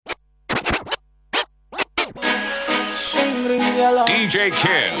DJ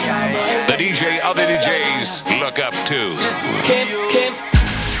Kym, the DJ other DJs look up to. Kym.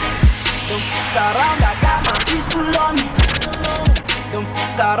 Don't fuck around, I got my pistol on me. Don't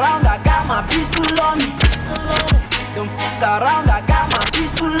fuck around, I got my pistol on me. Don't fuck around, I got my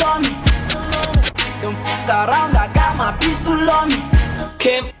pistol on me. Don't fuck around, I got my pistol on me.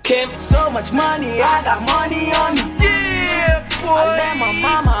 Kym, so much money, I got money on me. Yeah, boy. I let my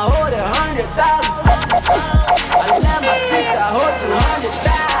mama hold 100,000. I let my sister hold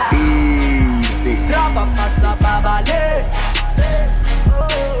 200,000. Easy. Drop a passa babales.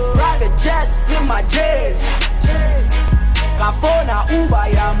 Private jets in my jets. Kafona Uber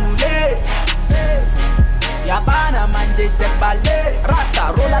ya mule. Yabana manje sepale.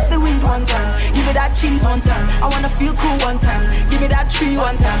 Rasta roll up the weed one time. Give me that cheese one time. I wanna feel cool one time. Give me that tree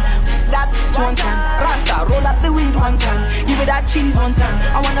one time. That one time. Rasta roll up the weed one time. Give me that cheese one time.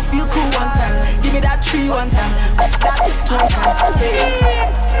 I wanna feel cool one time. Give me that tree one time. That one time. Okay.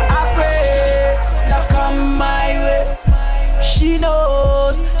 I pray love come my way. She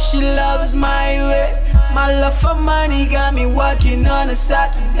knows she loves my way. My love for money got me working on a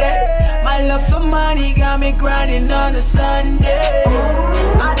Saturday. My love for money got me grinding on a Sunday.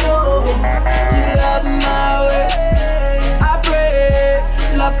 I know you love my way. I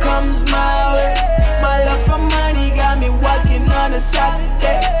pray love comes my way. My love for money got me working on a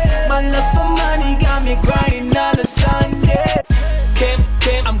Saturday. My love for money got me grinding on a Sunday.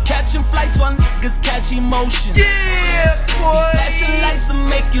 Kym, I'm catching flights while niggas catch emotions. Yeah, boy. These flashing lights will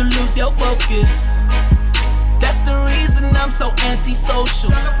make you lose your focus. That's the reason I'm so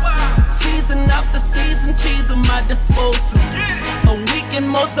antisocial. Season after season, cheese at my disposal. A week in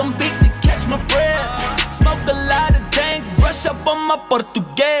Mozambique to catch my breath. Smoke a lot of dank, brush up on my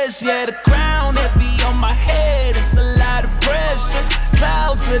Portuguese. Yeah, the crown heavy on my head, it's a lot of pressure.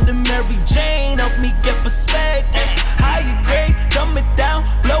 Clouds of the Mary Jane help me get perspective. Higher grade, coming down,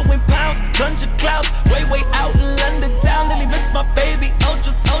 blowing pounds, bunch of clouds. Way out in London town, nearly miss my baby,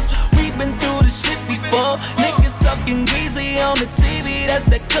 ultra soldier. We've been through this shit before. Niggas talking greasy on the TV, that's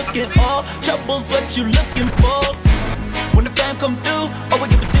that cooking all. Trouble's what you looking for. When the fam come through, all we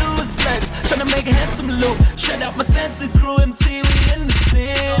give it do is flex. Tryna make a handsome look, shut out my Santa crew, MT, we in the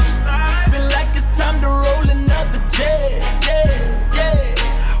cinch. Feel like it's time to roll another jet,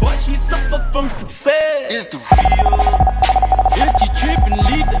 yeah. Watch me suffer from success. It's the real. If you trippin',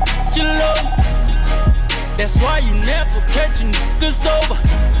 leave the bitch alone. That's why you never catch a nigga sober.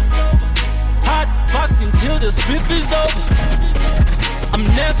 Hot boxing till the spit is over. I'm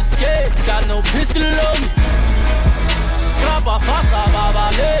never scared, got no pistol on me. Drop a passa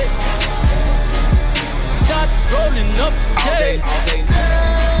babales. Start rolling up the J's.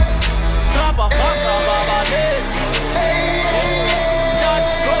 Drop a passa babales. Start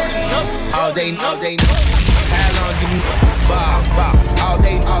rolling up the all day. How long you ball? All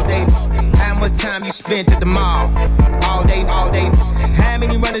day. How much time you spent at the mall? All day. How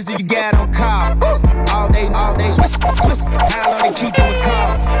many runners do you got on call? All day. Twist. How long they keep on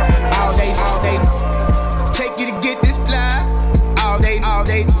call? All day. Take you to get this fly. All day.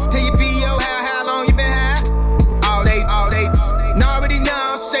 Tell your P.O. how long you been high? All day. Already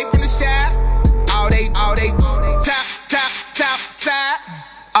know, straight from the shop. All day. Top, side.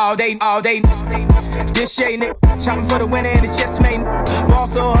 All day. This shit, nigga. Shopping for the winner and it's just made. Ball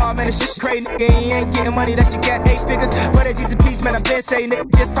so hard, man, it's just crazy. Nigga, he ain't getting money that you got 8 figures. For that G's and peace, man, I been saying, nigga.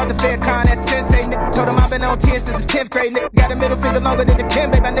 Just talked to Faircon, that sensei, nigga. Told him I've been on 10 since the 10th grade, nigga. Got a middle finger longer than the Kym,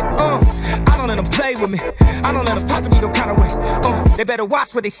 baby, nigga. I don't let them play with me. I don't let them talk to me no kind of way. They better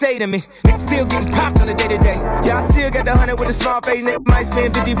watch what they say to me. Nigga still getting popped on the day-to-day. Yeah, I still got the 100 with a small face, nigga. Might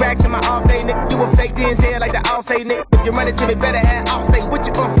spend 50 racks in my off day, nigga. You a fake DNZ like the all say, nigga. If you run it to me, better have all stay with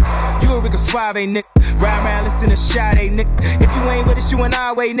you, You a Rico Suave, nigga. Ride around, listen to Sade, nigga. If you ain't with us, you an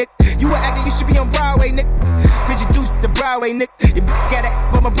our way, nigga. You a actor, you should be on Broadway, nigga. Cause you do the Broadway, nigga. You got it,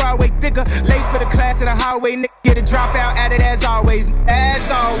 but my Broadway thicker. Late for the class in the hallway, nigga. Get a dropout at it as always.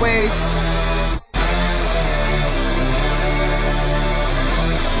 As always.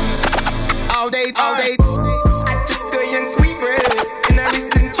 All day. I took a young sweet breath and I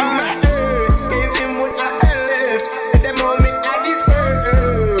reached into my earth. Gave him what I had left. At that moment I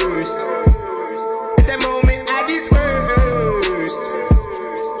dispersed.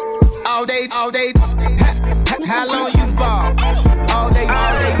 All day. How long you ball? All day.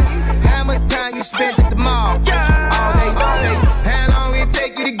 How much time you spent at the mall? All day. How long it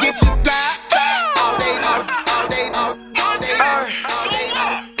take you to get the fly? All day.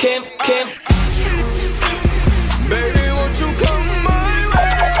 Kym. Baby, won't you come my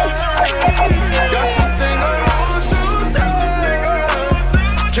way? Got something I want to say.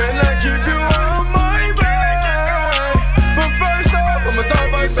 Can I keep you on my way? But first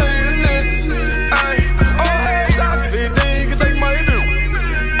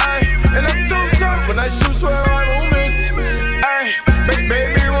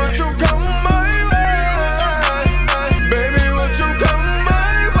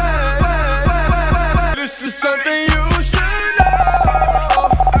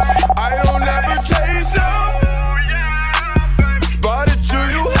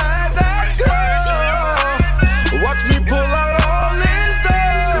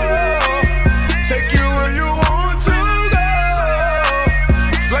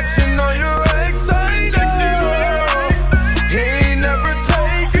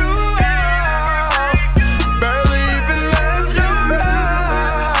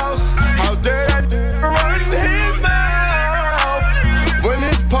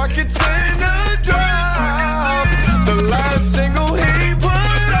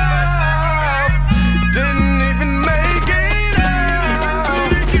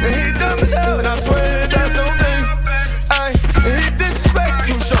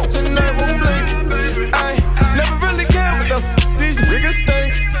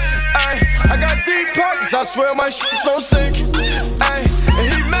I swear my shit so sick. Ay,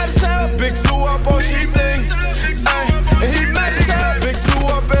 and he mad as hell, big Sue up, oh she sing. Ay, and he mad as hell, big Sue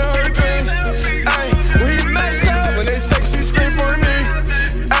up in her dreams. Ay, when he mad as hell, when they say she scream for me.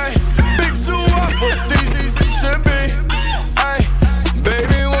 Ay, big Sue up, but these should be. Ay,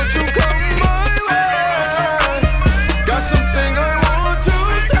 baby, won't you come my way? Got something I want to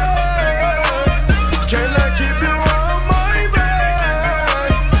say. Can I keep you on my bed?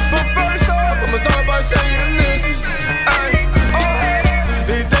 But first off, I'ma start by saying this. Ay, oh hey, this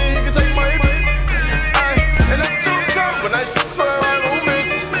big thing you can take my baby. Ay, and I'm too tough when I swear I won't miss.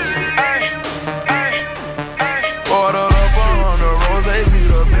 Ay, ay, ay. Ordered up 100 rose, be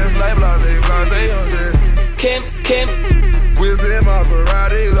the best like blase, blase, yeah. Kym, Whipping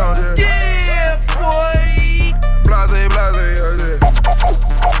Maserati launcher. yeah, boy. Blase, blase, yeah.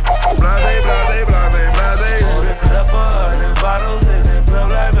 Blase, blase, blase, blase. Open up 100 bottles in the club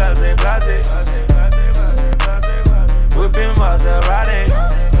like blase, blase. Whipping Maserati.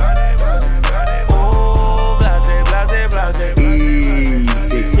 Oh, blase, blase, blase.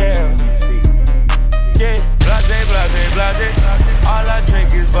 Easy. Yeah, yeah. Blase, blase, blase. All I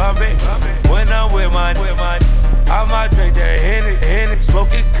drink is Bombay. When I'm with my, I might drink that Henny.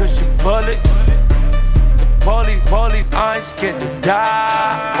 Smoke it cause you pull it. Police, I ain't scared to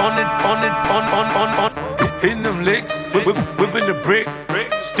die. On. Hitting them licks, whipping the brick.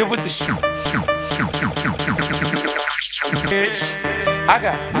 Still with the shoot. I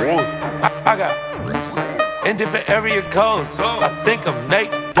got in different area codes. I think I'm Nate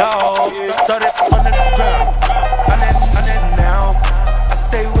Dogg. Started under the ground. I need now. I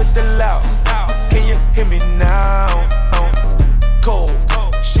stay with the loud. Can you hear me now? Cold,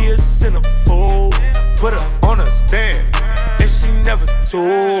 she a centerfold. Put her on a stand, and she never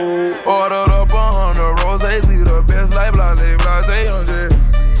told. Ordered up 100 rose, be the best like blase, blase, yeah.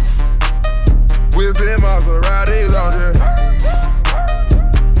 Whipping Maserati launcher.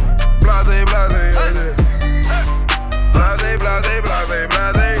 Blase, blase, yeah. Blase, blase, blase,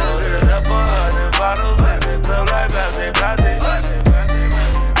 blase. Ordered up 100 bottles in the club like blase, blase.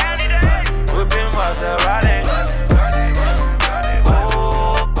 Whipping Maserati.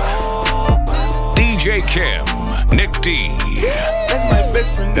 DJ Kym NickDee. That's my best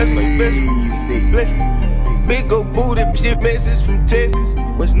friend, that's my best friend. Bless. Big ol' booty, shit message from Texas.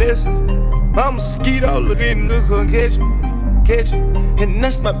 What's next? I'm a mosquito, look her catch me. And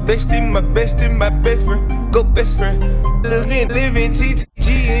that's my bestie, my best friend. Go best friend. Living TTG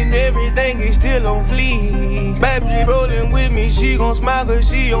and everything is still on fleek. Baby rolling with me, she gon' smile cause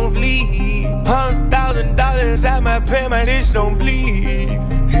she on fleek. $100,000 out my pay, my dish don't bleed.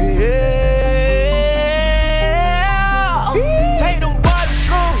 Yeah. Take them boys to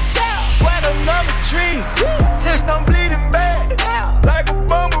school, swagger number 3. Just don't bleed him back, like a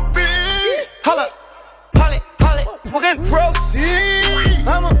bumblebee. Holla, we can proceed.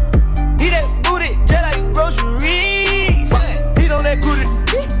 I'ma eat that booty just like groceries. Eat on that booty,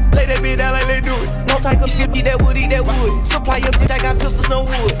 lay that bitch down like they do it. No type of skip, eat that wood. Supply your bitch, I got pistols, no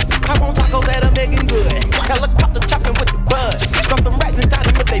wood. Hop on tacos that are making good. Helicopter chopping with the buzz. Dump them rats inside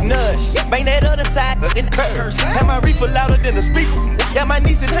them with they nuts. Bang that other side in the curves. Have my reefer louder than the speaker. Yeah, my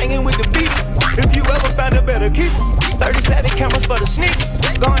niece is hanging with the beat. If you ever find a better keeper. 37 cameras for the sneakers.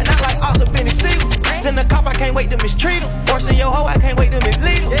 Going out like Oscar Benny Siegel. Send a cop, I can't wait to mistreat him. Forcing your hoe, I can't wait to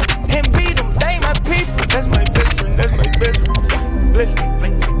mislead him. And beat him, they my people. That's my best friend, that's my best friend. Listen,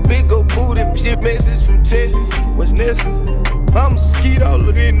 big ol' booty, shit message from Texas. What's next? I'm a mosquito,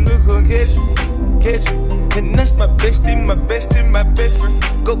 look her catch me. And that's my bestie, my best friend.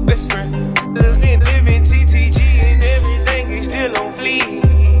 Go best friend. Living TTG and everything is still on fleek.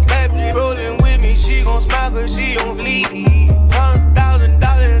 Baby rolling with me, she gon' smile cause she on fleek.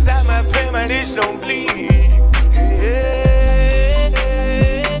 $100,000 out my pay, my dish don't bleed. Yeah.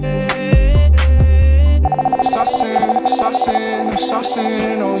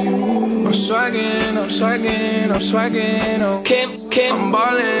 Saucing on you. I'm swagging on Kym. I'm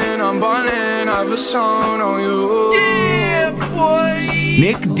ballin', I've a song on you. Yeah, boy.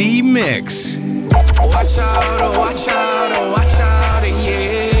 NickDee Mix. Watch out,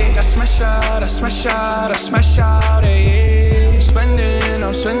 yeah. I smash out, yeah.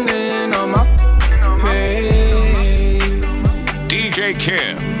 I'm spending on my pay. DJ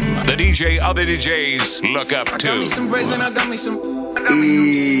Kym, the DJ other DJs look up I got to. me some braids and I got me some.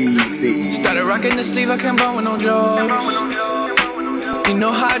 Easy. Started rocking the sleeve, I can't buy with no job. You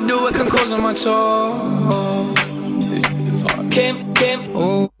know how I do it, can close on my toe. Kym.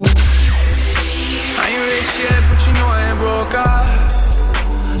 Oh. I ain't rich yet, but you know I ain't broke.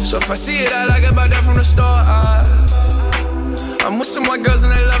 So if I see it, I like it, about that from the start. I'm with some white girls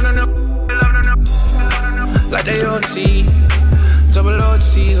and they love them. like they OT, double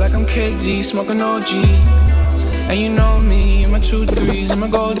OT, like I'm KD, smoking OG. And you know me, my 2 3s and my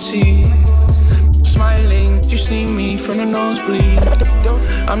gold tee. Smiling, you see me from the nosebleed.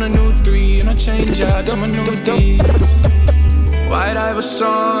 I'm the new 3 and I change out to my new D. White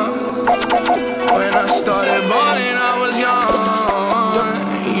Iverson. When I started balling, I was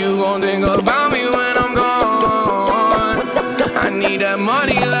young. You gon' think about me when I'm gone. I need that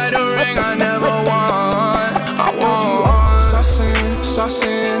money like the ring I never won. I want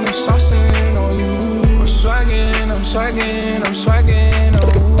saucing, I'm saucing on you. I'm swagging,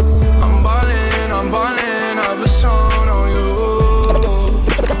 oh. I'm ballin', I've a song on you.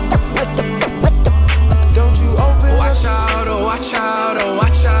 Don't you open watch out, oh, watch out,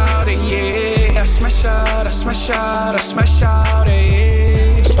 yeah. I smash out, yeah.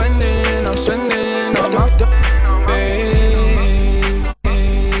 I'm spending on my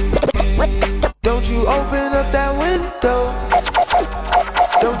don't you open up that window.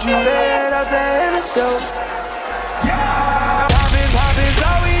 Don't you let out that antidote. Poppin's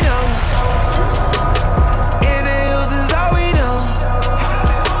all we know. In the hills is all we know.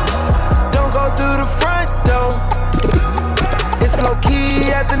 Don't go through the front door. It's low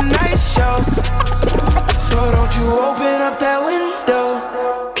key at the night show. So don't you open up that window.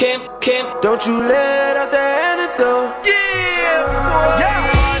 Kym, don't you let out that antidote.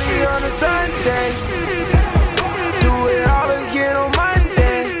 Yeah, party on a Sunday. Do it all again on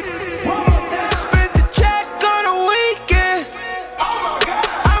Monday. Spend the check on a weekend.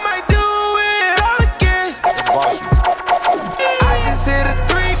 I might do it all again. I just hit a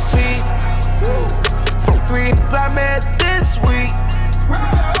 3-peat. 3 I met this week.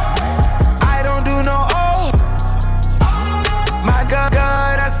 I don't do no O. My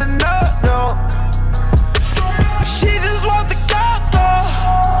gun, I said no. She just want the coco.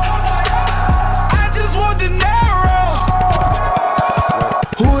 I just want the narrow.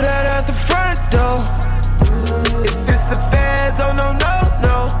 Who that at the front door? If it's the feds, oh no.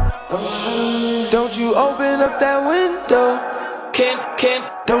 Don't you open up that window. Kym,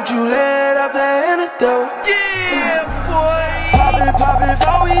 don't you let out the antidote. Yeah, boy. Poppin's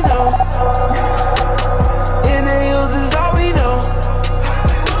all we know. In the hills is all we know.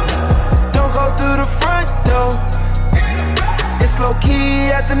 Don't go through the front door. It's low key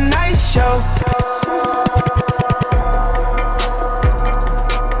at the night show.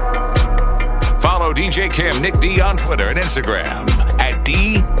 Follow DJ Kym NickDee on Twitter and Instagram at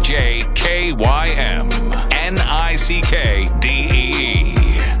DJKYMNickDee.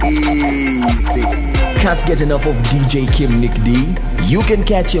 Easy. Can't get enough of DJ Kym NickDee? You can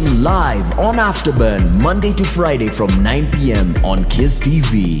catch him live on Afterburn Monday to Friday from 9 p.m. on Kiss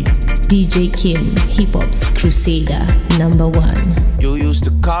TV. DJ Kym, Hip Hop's Crusader #1. You used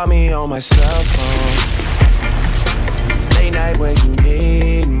to call me on my cell phone. Late night when you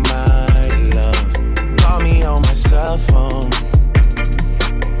need my love. Call me on my cell phone.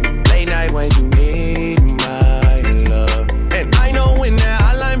 Late night when you need my love. And I know when that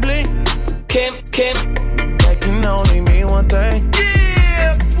hotline blink, Kym, that can only mean one thing.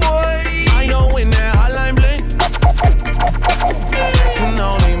 Yeah, boy. I know when that hotline blink, that can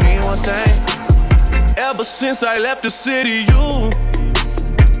only mean one thing. Ever since I left the city, you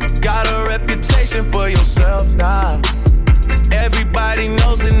got a reputation for yourself now. Everybody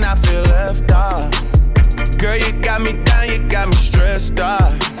knows and I feel left out. Girl, you got me down, you got me stressed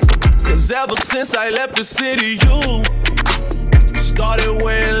out. Cause ever since I left the city, you started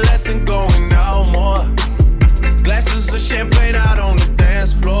wearing less and going out more. Glasses of champagne out on the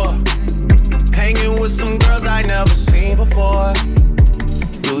dance floor. Hanging with some girls I never seen before.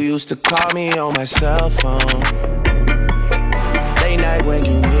 You used to call me on my cell phone. Late night when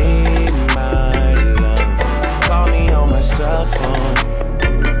you need my love. Call me on my cell phone.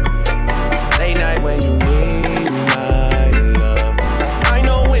 Late night when you need my love. I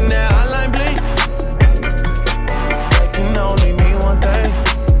know when that hotline blink, that can only mean one thing.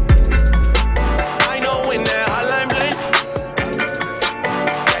 I know when that hotline blink,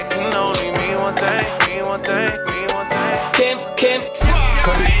 that can only mean one thing, mean one thing, mean one thing. Kym,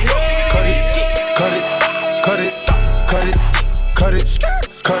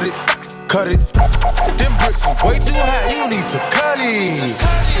 cut it. Them bricks are way too high, you need to cut it.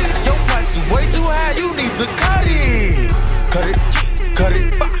 Your price is way too high, you need to cut it. Cut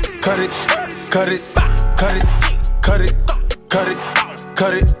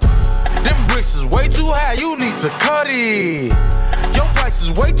it. Them bricks is way too high, you need to cut it. Your price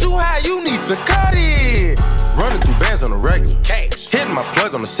is way too high, you need to cut it. Running through bands on the regular. Cash. Hitting my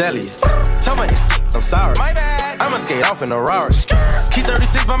plug on the cellular. Tell my I'm sorry. My bad. I'ma skate off in a Rari. Keep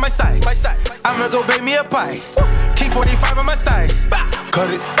 36 by my side. I'ma go bake me a pie. Keep 45 on my side. Cut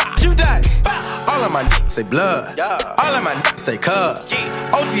it, you die. All of my say blood. All of my say cub.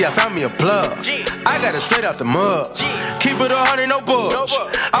 OT, I found me a plug. I got it straight out the mud. Keep it 100, no budge.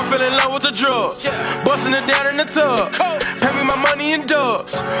 I'm feeling in love with the drugs. Busting it down in the tub. Pay me my money in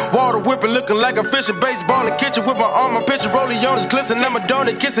dubs. Water whipping, looking like I'm fishing. Baseball in the kitchen with my arm, my picture. Rolling on is glisten. I'm a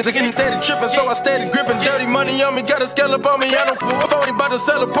donut kissing. Getting steady tripping, so I steady gripping. Dirty money on me, got a scallop on me. I don't put a phony, about to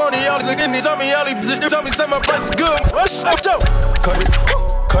sell a pony. All these getting these on me, all these tell me some my price is good. Let's go. Cut it,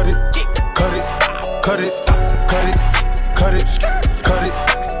 cut it, cut it, cut it, cut it, cut it, cut it,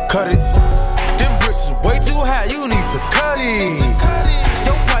 cut it. Them bricks is way too high, you need to cut it.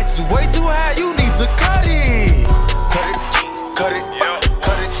 Your price is way too high, you need to cut it. Cut it, cut it,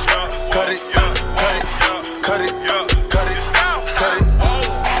 cut it, cut it, cut it, cut it, cut it, cut it.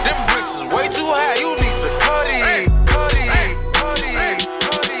 Them bricks is way too high, you need to cut it. Cut it, cut it,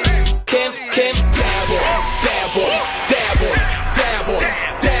 cut it. Kym, dab on, dab on, dab on, dab on,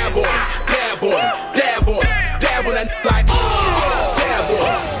 dab on, dab on, dab on, dab on, like dab on,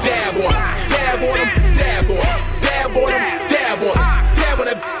 dab on, dab on, dab on, dab on, dab on, dab on,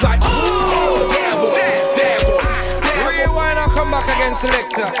 like dab on, dab on. Rewind and come back again,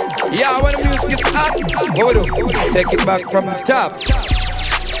 selector. Yeah, when the music is hot, what we do? Take it back from the top.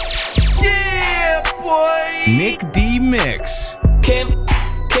 Yeah, boy. NickDee Mix. Kym,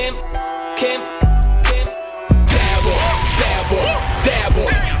 dab on, dab on, dab on,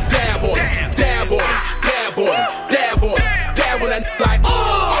 dab on, dab on, dab on, dab on, dab on, like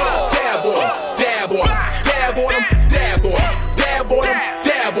dab on, dab on, dab on, dab on, dab on, dab on,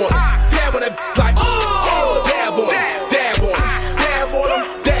 dab on, like dab on, dab on, dab on, dab on, dab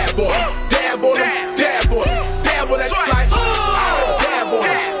on, dab on, dab on, dab on, like dab on,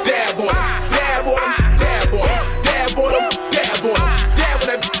 dab on, dab on, dab on, dab on, dab on, dab on,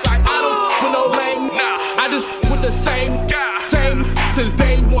 like I don't put no blame, I just with the same since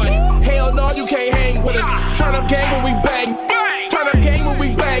day one. Hell no, you can't hang with us. Turn up gang when we bang. Turn up gang when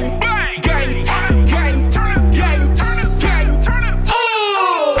we bang. Gang, gang, gang, gang.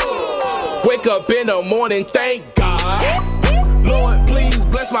 Wake up in the morning, thank God. Lord, please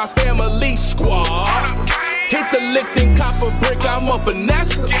bless my family squad. Hit the lick, then cop a brick, I'm a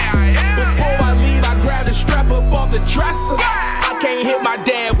finesser. Before I leave, I grab the strap up off the dresser. I can't hit my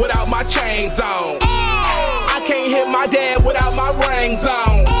dad without my chains on. I can't hit my dad without my rings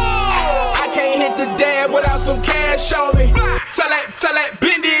on. I can't hit the dad without some cash on me. Tell that,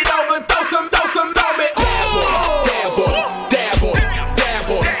 bend it over, throw some on me. Dab on, dab on, dab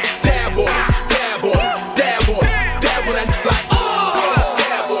on, dab on, dab on, dab on, dab on, like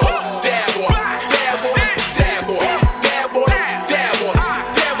dab on, dab on, dab on, dab on, dab on, dab on,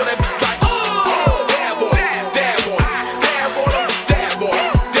 dab on, like dab on, dab on, dab on, dab on,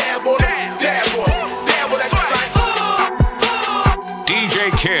 dab on, dab on, dab on, like DJ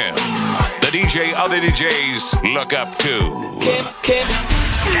Kym, the DJ other DJs look up to. Kym.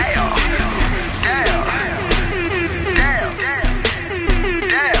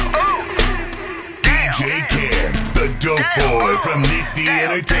 DJ Kym, the dope boy from NickDee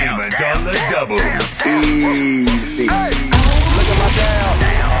Entertainment on the doubles. Easy. Look at my down.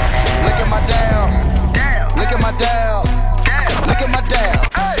 Look at my down. Look at my down. Look at my down.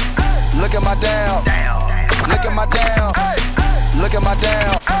 Look at my down. Look at my down. Look at my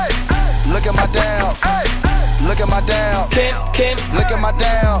down. Look at my down. Look at my down. Kym. Look at my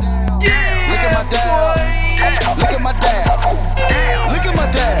down. Look at my down. Look at my down. Look at my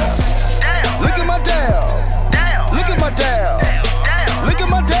down. Look at my down. Look at my down. Look at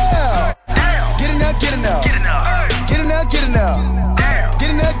my down. Get in there, get in there. Get in there, get in there. Get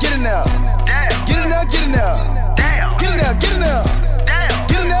in there, get in there. Get in there, get in there. Get in there, get in there.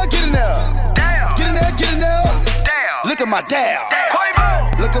 Get in there, get in there. Get in there, get in there. Look at my down.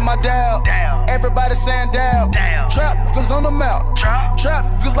 Look at my down. Everybody saying down. Trap goes on the mouth. Trap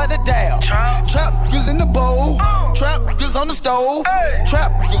goes like the down. Trap goes in the bowl. Trap goes on the stove.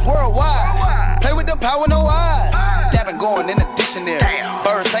 Trap goes worldwide. Play with the power, no eyes. Dabbing going in the dictionary.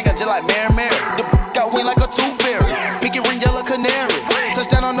 Birds singing just like Mary Mary. The got wind like a tooth fairy. Pinky ring, yellow canary.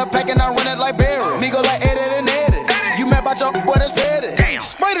 Touchdown on the pack and I run it like Barry. Me go like Eddie and Eddie. You mad about your boy that's petty.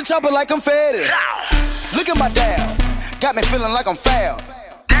 Spray the chopper like confetti. Look at my down. Got me feeling like I'm foul.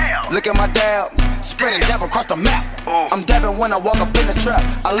 Look at my dab, spread and dab across the map. I'm dabbing when I walk up in the trap.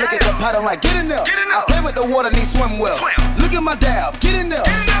 I look at the pot, I'm like, get in there. I play with the water, need swim well. Look at my dab, get in there.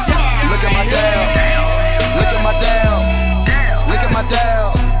 Look at my dab. Look at my dab. Look at my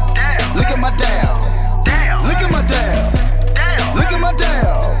dab. Look at my dab. Look at my dab. Look at my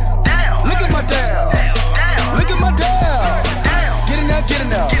dab. Look at my dab. Look at my dab. Get in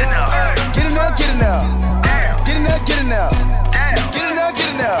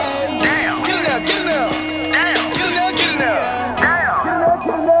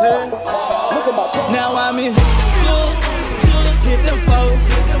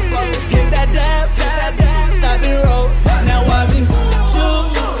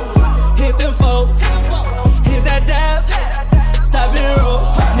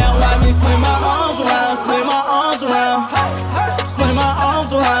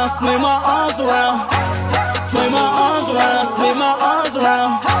around, swing my arms around. Swing my arms around, swing my arms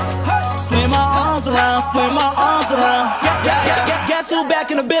around. Swing my arms around, swing my arms around. Yeah. Guess who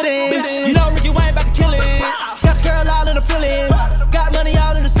back in the building? You know Ricky Wayne back to kill it. Got your girl all in the feelings. Got money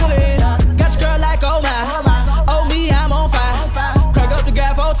all in the ceiling. Got your girl like, oh my. Oh me, I'm on fire. Crank up the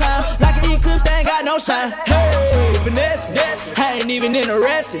gas 4 times. Like an eclipse, they ain't got no shine. Hey, finesse. I ain't even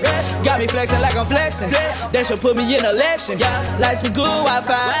interested. Got me flexing like I'm flexing. They should put me in election. Like some good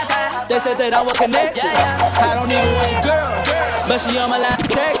Wi-Fi. They said that I was connected. I don't even want your girl, but she on my line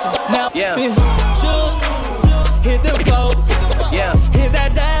texting. Now, hit the flow. Hit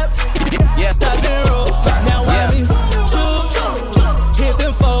that dab. Stop and roll. Now why me? Hit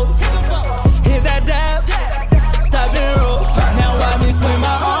them folk. Hit that dab. Stop and roll. Now why me? Swing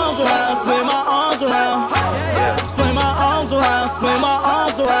my arms around. Swing my arms around. Swing my arms around. Swing my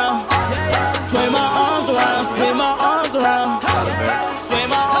arms around. Swing my arms around. Swing my arms around. Swing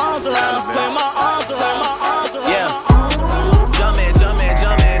my arms around. Swing my arms around.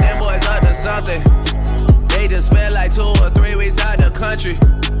 Jumpin', them boys up to something. They just spent like 2 or 3 weeks out the country.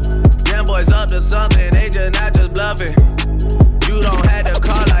 Them boys up to something, they just not just bluffing. You don't have to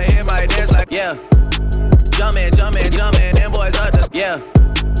call, I hear my dance like, Jumpin', them boys up to,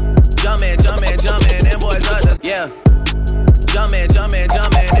 Jumpin', them boys up to, Jumpin',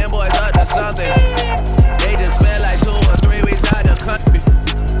 them boys up to something. They just spent like 2 or 3 weeks out the country.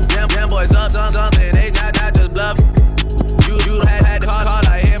 Them boys up to something, they not just bluffing. You had to call,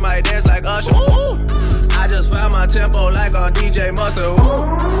 I hear my dance like Usher. Ooh. I just found my tempo like on DJ Mustard.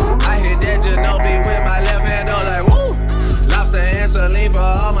 Ooh. I hit that Ginobili with my left hand, oh like woo. Lobster and saline for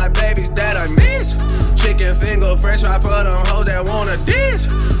all my babies that I miss. Chicken finger, french fry for them hoes that wanna dish.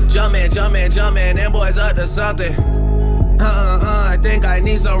 Jumpin', them boys up to something. I think I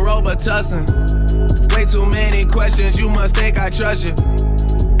need some Robitussin. Way too many questions, you must think I trust you.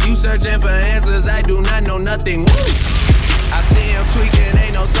 You searching for answers, I do not know nothing. Woo. I see him tweaking,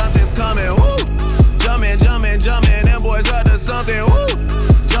 ain't no something's coming. Woo. Jumpin', them boys up to something. Woo.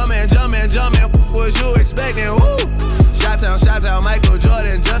 Jumpin', what you expecting? Woo. Shout out, Michael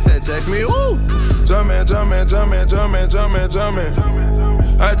Jordan just said text me. Woo. Jumpin'.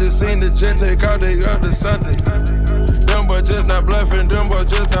 I just seen the jet take out, they up to something. Them boys just not bluffing, Jumpin', them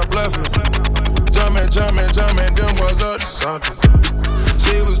boys up to something.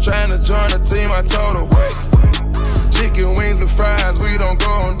 She was trying to join the team, I told her wait. Chicken wings and fries, we don't go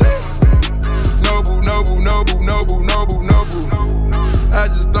on dates. Nobu. I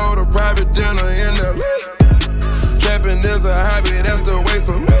just throw the private dinner in LA. Trapping is a hobby, that's the way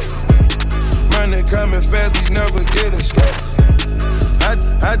for me. Money coming fast, we never getting straight.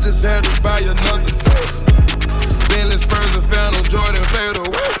 I just had to buy another set. Bentley Spurs and Phantom Jordan fade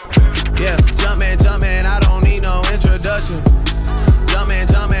away. Jumpin', I don't need no introduction. Jumpin',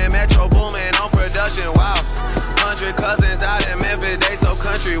 Metro boomin' on production, wow. 100 cousins out in Memphis, they so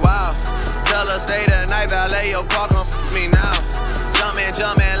country, wow. Tell her stay the night, valet your car, come me now.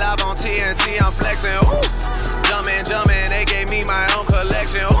 Jumpin', live on TNT, I'm flexin', ooh. Jumpin', they gave me my own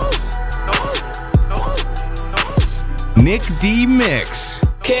collection, ooh. Nick D Mix.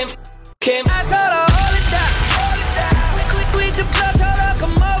 Kym, I told her hold it down. We the blood, told her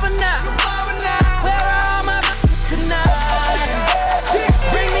come over now. Where are all my tonight?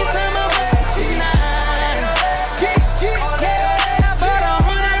 Bring me some of tonight. Yeah, I bought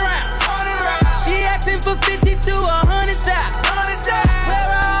 100 rounds. She asking for 50 to 100,000. Where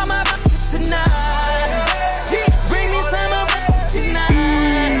are all my tonight? Bring me some of tonight.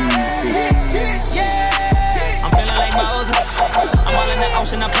 Yeah. I'm feeling like Moses. I'm all in the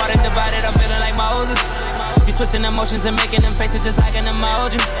ocean, I'm part and divided. I'm feeling like Moses. She switching emotions and making them faces just like an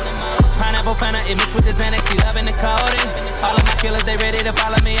emoji. Pineapple planner, it mixed with the Xanax, she loving the coding. All of my killers, they ready to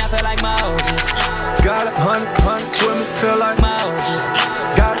follow me, I feel like Moses. Got 100 women, feel like Moses.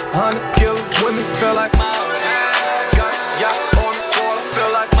 Got 100 killers, women, feel like Moses. Got yacht on the water,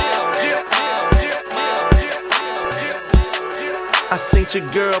 feel like I seen your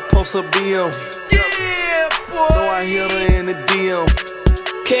girl post a BM. yeah, boy. So I hit her in the DM.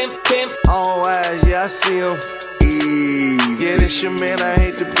 Kym. All eyes, yeah, I see him. Easy. Yeah, this your man, I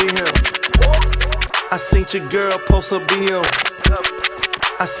hate to be him. I seen your girl post a BM.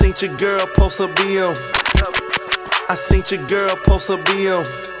 I seen your girl post a BM. I seen your girl post a BM.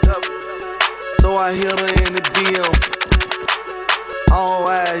 So I hit her in the DM. All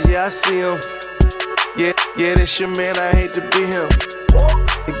eyes, yeah, I see him. Yeah, this your man, I hate to be him.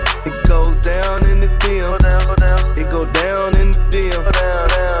 It goes down in the DM. It go down in the DM.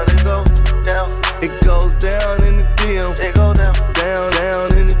 It go down. It goes down in the DM. It go down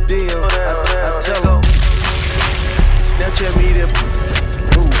in the DM. I tell her, Snapchat me them.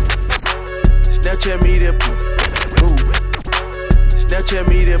 Snapchat me that move. Snapchat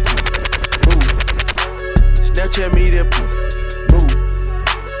me that move. Snapchat me that move.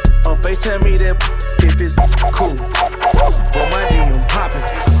 FaceTime me that if it's cool. But my DM poppin'.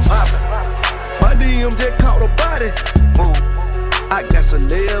 My DM just caught a body. Move. I got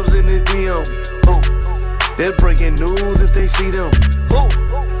celebs in the DM. Ooh. They're breaking news if they see them. Ooh.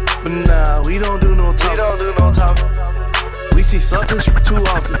 But nah, we don't do no talking. We see something too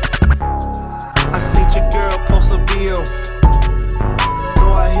often. I seen your girl post a BM, so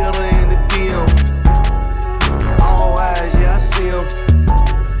I hit her in the DM. All eyes, yeah, I see him.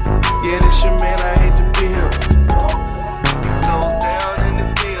 Yeah, this your man, I hate to be him. It goes down in the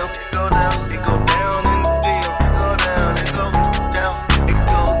DM. It go down. It go down in the DM. It go down. It go down. It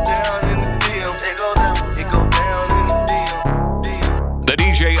goes down in the DM. It go down. It go down in the DM. The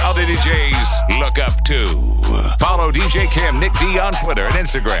DJ other DJs look up to. Follow DJ Kym NickDee on Twitter and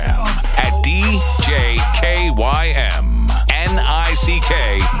Instagram at DJKYM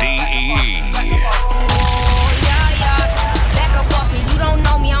NickDee. Back up off me, you don't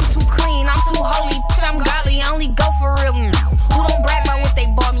know me, I'm too clean, I'm too holy, I'm godly, I only go for real. Who don't brag about what they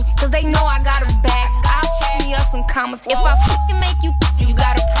bought me, cause they know I got a bag. I'll check me up some commas. If I to make you, you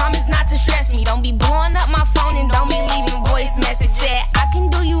gotta promise not to stress me. Don't be blowing up my phone and don't be leaving voice message. Said I can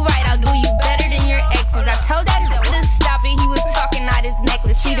do you right, I'll do you better than your exes. I told that to stop it, he was talking out his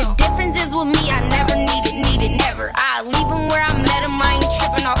necklace. See, the difference is with me, I never needed, never. I leave him where I met him, I ain't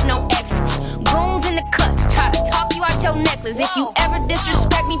tripping off no extra. Goons in the cut, try to talk you out your necklace. If you ever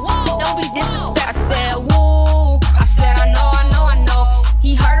disrespect me, don't be disrespect. I said, woo, I said, I know.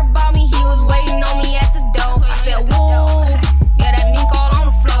 He heard about me, he was waiting on me at the door. I said, woo, yeah, that mink all on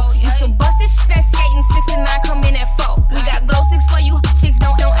the floor. Used to bust this shit at skating 69, come in at 4. We got glow sticks for you, chicks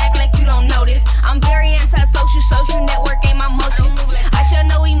don't act like you don't know this. I'm very antisocial, social network ain't my motion. I show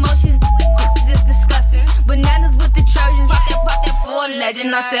no emotions, just disgusting. Bananas with the Trojans, pop that for a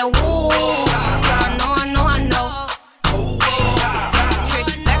legend. I said, woo, I said, I know.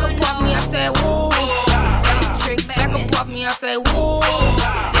 Back up off me, I said, woo. Back up off me, I said, woo.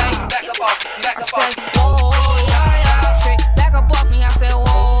 Yeah, back up off me, I said, whoa, yeah. Back up off me, I said,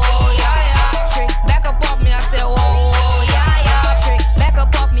 whoa, yeah. Back up off me, I said, whoa, yeah. Back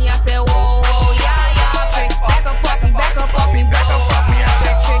up off me, I said, whoa, yeah. Back up off me, back up off me, back up off me, I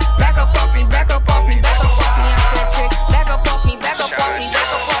said, back up off me, back up off me, back up off me, I said, back up off me, back up off me, back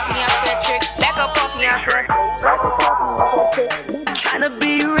up off me, I said, back up off me, I said, tryna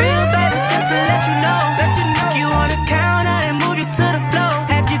be real, baby, just to let you know. You wanna count out and move you to the floor.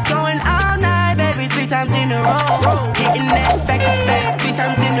 Have you going all night, baby, 3 times in a row. Hitting that back to back, 3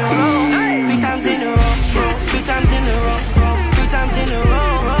 times in a row. 3 times in a row, 3 times in a row, 3 times in a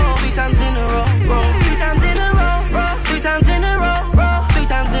row, 3 times in a row, 3 times in a row, 3 times in a row, 3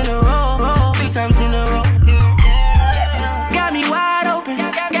 times in a row, 3 times in a row. Got me wide open,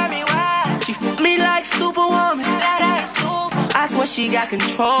 got me wide. She f me like Superwoman. I swear she got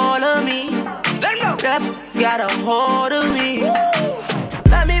control of me. Got a hold of me.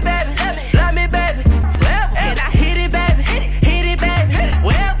 Love me, baby. Can I hit it, baby?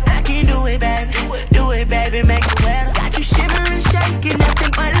 Well, I can do it, baby. Make it well. Got you shivering, shaking. I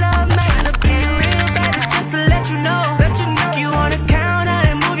think my love made to be real, baby. Just to let you know. You wanna count out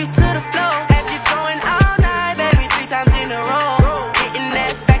and move you to the floor. Have you going all night, baby? 3 times in a row. Hitting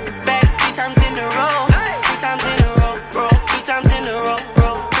that back to back, 3 times in a row. 3 times in a row, 3 times in a row,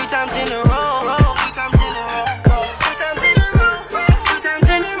 3 times in a row.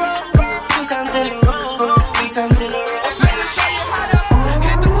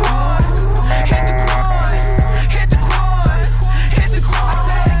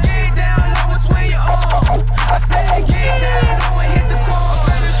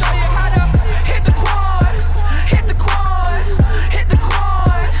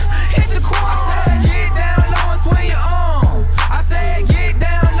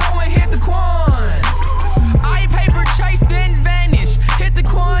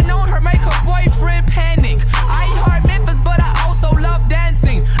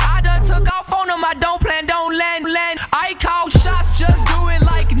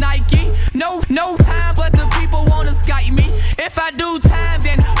 No time, but the people wanna Skype me. If I do time,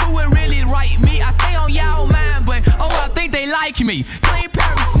 then who would really write me? I stay on y'all mind, but I think they like me. Clean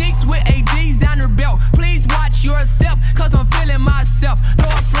pair of sneaks with a designer belt. Please watch your step, cause I'm feeling myself. Throw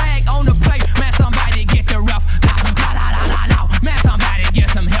a flag on the plate, man, somebody get the ref. Man, somebody get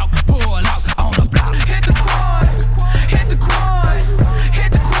some help. Pull up on the block. Hit the quad, hit the quad,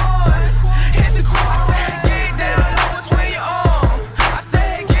 hit the quad, hit the quad. I said get down low and swing your arm. I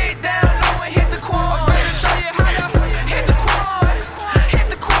said get down low and hit the quad. I'm finna show you how to hit the quad, hit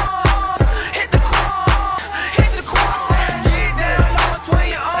the quad, hit the quad.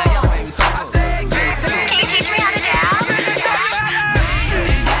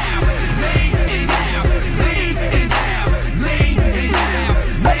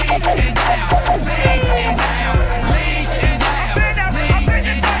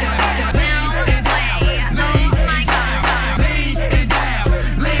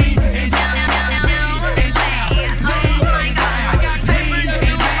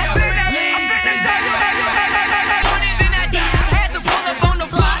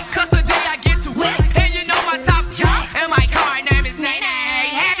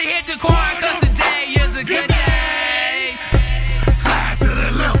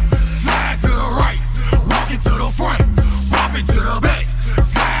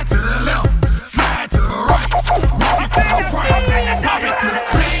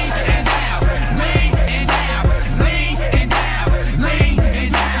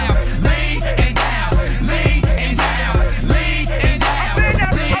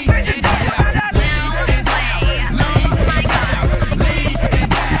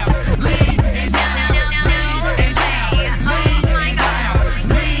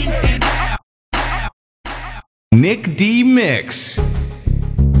 NickDee Mix.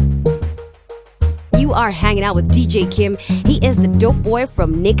 You are hanging out with DJ Kym. He is the dope boy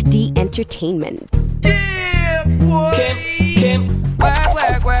from NickDee Entertainment. Yeah, boy. Kym. Work,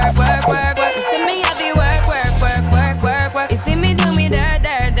 work, work, work, work, work. You see me, I be work, work, work, work, work, work. You see me do me dirt,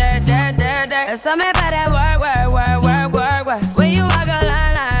 dirt, dirt, dirt, dirt, dirt. There's something about that work, work, work, work, work, work. When you walk a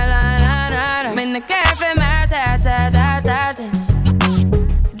line, line, line, line, line. I'm in the cafe, my ta, ta, ta, ta, ta.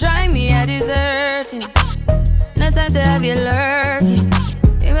 Drive me a deserting. No time to have you lurking.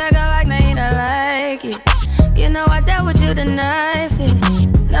 You make a like, now you don't like it. You know I dealt with you the nicest.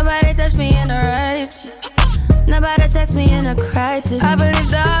 Nobody touched me in the righteous. Nobody text me in a crisis. I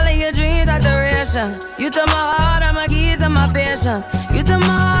believed all of your dreams are duration. You took my heart, all my keys, and my patience. You took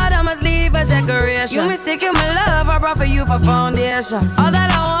my heart, I must leave a decoration. You mistaken my love, I brought for you for foundation. All that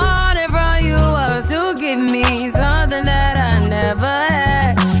I wanted from you was to give me something that I never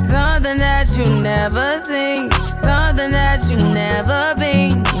had, something that you never seen, something that you never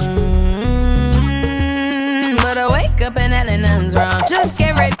been. But I wake up and nothing's wrong. Just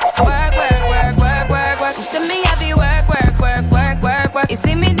get ready, work, work, work, work, work, work. You see me, I be work, work, work, work, work, work. You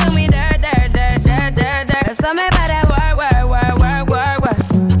see me do me dirt, dirt, dirt, dirt, dirt, dirt. There's something about that work, work, work, work, work, work.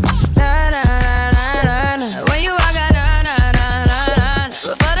 Na na na na na na. When you walk out, na na na na na.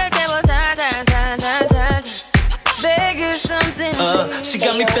 Before the table turn, turn, turn, turn, turn. Beg you something. She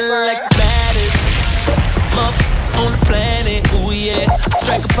got me feeling like the baddest on the planet. Ooh yeah,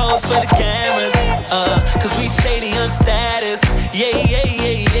 strike a pose for the cameras. Cause we stadium status. Yeah, yeah,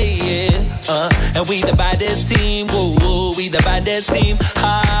 yeah, yeah, yeah. And we the baddest team. Whoa, whoa, we the baddest team.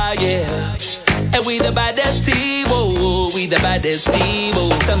 Ah, yeah. And we the baddest team. Whoa, whoa, we the baddest team. Whoa.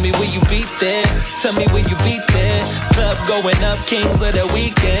 Tell me where you beat there. Tell me where you beat there. Club going up, kings of the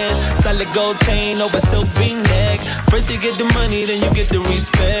weekend. Solid gold chain over silk V-neck. First you get the money, then you get the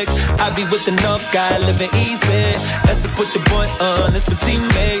respect. I be with the knock guy, living easy. That's to put the boy on, it's my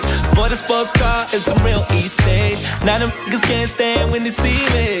teammate. Boy, the sports car is some real East State. Now them niggas can't stand when they see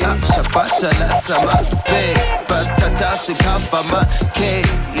me. Shapata lata mape, bas katasi kapa make.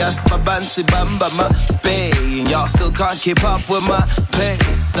 Yes, my bansi bamba mape. Y'all still can't keep up with my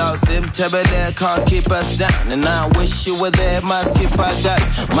pace. So sim there can't keep us down. And I wish you were there, must keep our down.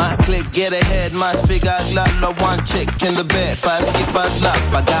 My click get ahead, my speak out loud. No one chick in the bed, 5 skip us love.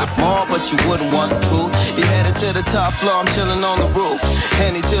 I got more, but you wouldn't want the truth. You headed to the top floor, I'm chilling on the roof.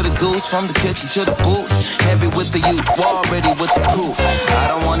 Handy to the goose, from the kitchen to the booth. Heavy with the youth, war ready with the proof. I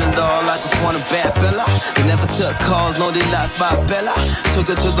don't want it all, I just want a bad fella. They never took calls, no they lost by Bella. Took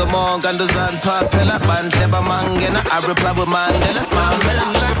her to the mall, Gandazan Papella. Bandeba Mangena, I reply with Mandela's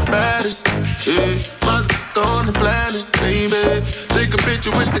Mamela. Like baddest, yeah, mother on the planet, baby. Take a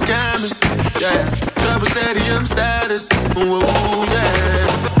picture with the cameras, yeah. Double stadium status, ooh,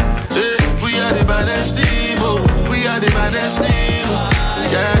 yes. Yeah, we are the baddest team, oh. We are the baddest team, oh.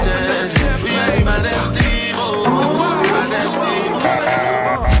 Yeah, yeah. We are the baddest team, oh. The baddest team.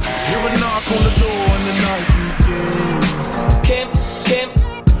 Hear a knock on the door and the night begins. Kym.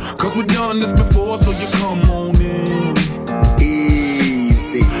 Cause we've done this before, so you come on in.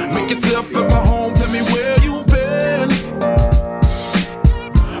 Easy. Make yourself at my home, tell me where you been.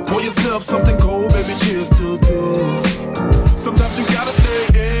 Pour yourself something cold, baby, cheers to this. Sometimes you gotta stay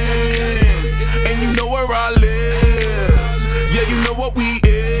in, and you know where I live. Yeah, you know what we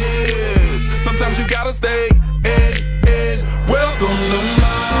is. Sometimes you gotta stay in. Welcome to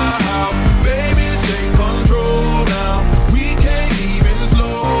my house, baby, take control now. We can't even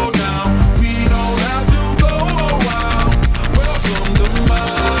slow down. We don't have to go a while. Welcome to my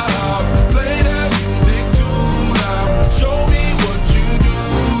house, play that music too loud. Show me what you do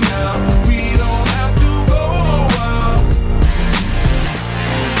now. We don't have to go a while.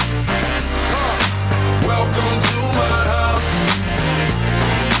 Welcome to my house.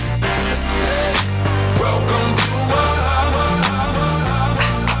 Welcome to my house.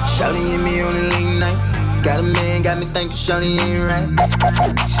 Shawty and me on a late night. Got a man, got me thinking Shawty ain't right.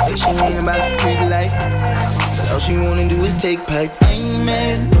 She say she ain't about the pretty life, but all she wanna do is take pipe. I ain't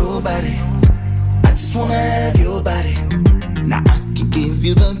mad at nobody, I just wanna have your body. Now I can give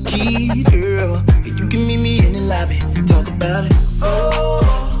you the key, girl, and you can meet me in the lobby. Talk about it.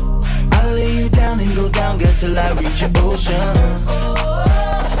 Oh, I'll lay you down and go down, girl, till I reach your ocean.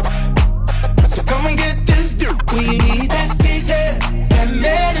 So come and get this dirt. When you need that fix, that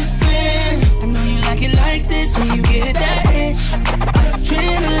medicine. I know you like it like this when you get that itch.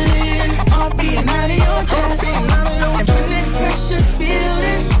 Adrenaline, all beating out of your chest. And when that pressure's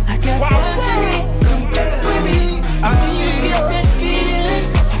building, I got what you need. Come get with me. When you get that feeling,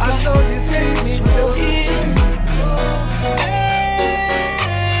 I know you see me too.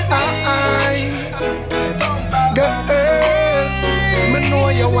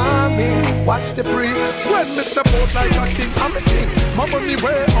 catch the breeze. When me step out like a king, I'm a king. My money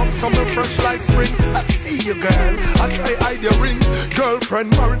way up, summer fresh like spring. I see you, girl. I try hide your ring.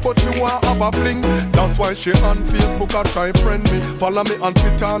 Girlfriend married, but you want have a fling. That's why she on Facebook, I try friend me. Follow me on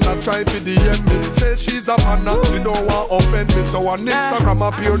Twitter and I try to DM me. Say she's a fan and she don't want offend me. So on Instagram, I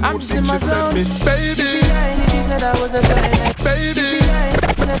appear nude thing she sent me. Baby, you said I was a baby, baby,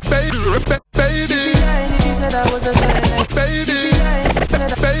 baby, you said I was a baby,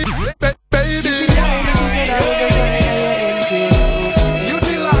 baby, baby, you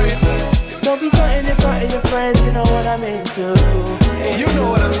delight. Don't be starting in front of your friends, you know what I'm into. You know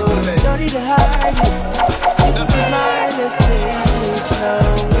what I'm into, baby. Don't need to hide it. You can be mindless, things slow.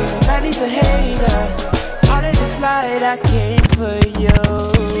 Man, he's a hater. All in the slide, I came for you.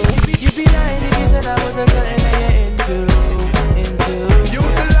 You be lying if you said I wasn't something that you're into. You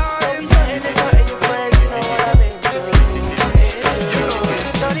the lie. Don't be starting in front of your friends, you know what I'm into.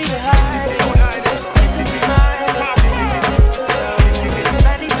 Don't need to hide it. You can be mindless, things slow.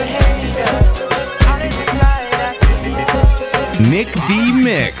 Man, he's a hater. All in the slide, I came for you. Nick D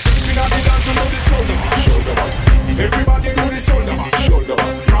Mix. Everybody do the shoulder back, shoulder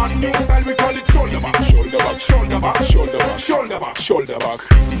back. Brand new style, we call it shoulder back, shoulder back, shoulder back, shoulder back, shoulder back, shoulder back.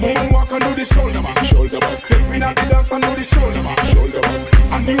 Moonwalk and do the shoulder back, shoulder back. Step in at the dance and do the shoulder back, shoulder back.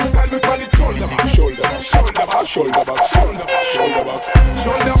 A new style, we call it shoulder back, shoulder back, shoulder back, shoulder back, shoulder back, shoulder back.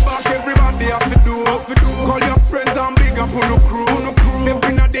 Shoulder back, everybody have to do. Call your friends and big up on the crew. Step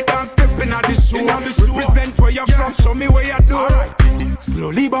in at the dance, step in at the show. Represent where you're from, show me where you do.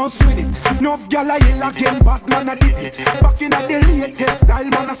 Slowly bounce with it. Enough gal I yell again, Batman I did it. Back in at the latest style,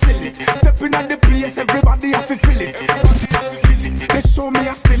 man I sell it. Stepping at the place, everybody have to feel it. They show me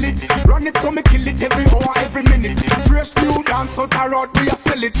I steal it. Run it so me kill it every hour, every minute. Fresh new dance out the road, we a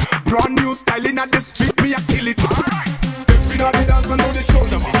sell it. Brand new style in at the street, me a kill it. Stepping at the dance and do the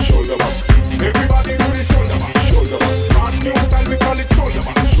shoulder back, shoulder back. Everybody do the shoulder back, shoulder back. Brand new style, we call it shoulder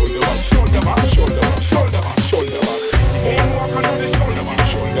back, shoulder back, shoulder back, shoulder back, shoulder back, shoulder back. Walk and do the shoulder back,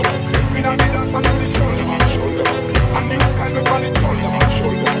 shoulder back. Stepping at the dance and do the shoulder back, shoulder back. A new style, we call it shoulder back,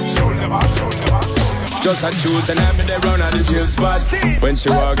 shoulder back, shoulder back, shoulder back. Just a choose and I'm in the run at the chill spot. When she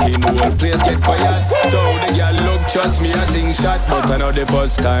walk in, the whole place get quiet. So the girl look, trust me, I think shot. But I know the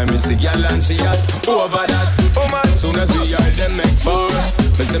first time it's the girl and she hot. Over that, oh man, soon as we are them make four.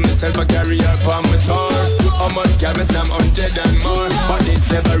 Me see myself a carry up on my tour. How much girl me some 100 and more. But it's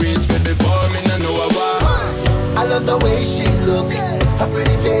never reached me before, me no know a war. I love the way she looks. Her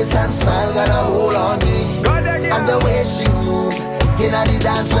pretty face and smile got a hold on me. And the way she moves in the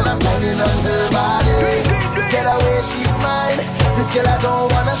dance when I'm banging on her body. Get away, she's mine. This girl I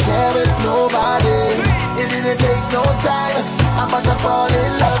don't wanna share with nobody. It didn't take no time. I'm about to fall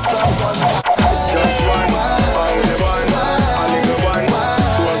in love from one night. Just one, only one, only the one,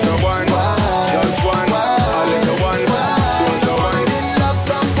 was the one. Just one, only the one, was the one. In love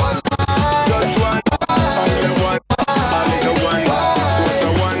from one night. Just one, only the one, only the one, was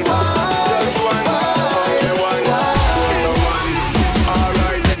the one. Just one, only the one, was the one.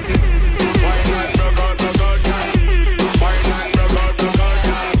 Alright, why not rock out, time? Why not rock out,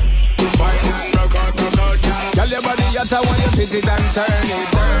 time? Why not rock out, time? Tell your body at when you twist it and turn it,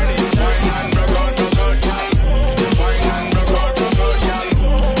 turn it. Why not rock out, time? Why not rock out, time?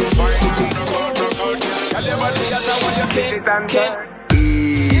 Why not rock out, time? Tell your body at when you twist it and turn it.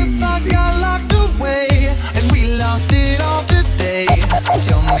 If I got locked away and we lost it all today,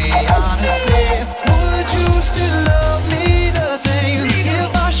 tell me honestly, would you still love me the same?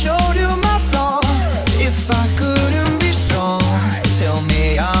 If I showed you my flaws, if I couldn't be strong, tell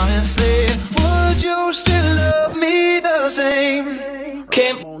me honestly, would you still love me the same?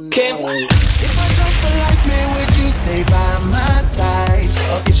 Kym. If I jump for life, man, would you stay by my side?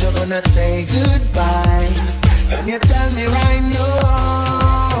 Or is you gonna say goodbye? Can you tell me right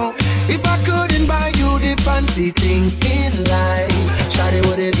now? If I couldn't buy you the fancy things in life, shawty,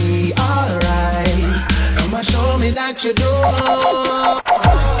 would it be alright? I'ma show me that you do.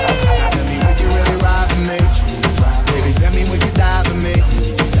 Tell me, would you really ride for me? Baby, tell me, would you die for me?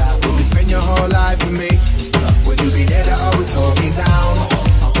 Would you spend your whole life for me? Would you be there to always hold me down?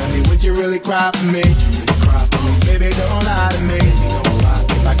 Tell me, would you really cry for me? Baby, don't lie to me.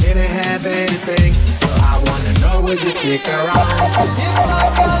 If I didn't have anything, I wanna know, would you stick around? If I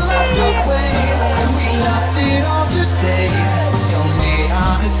got locked away and we lost it all today, tell me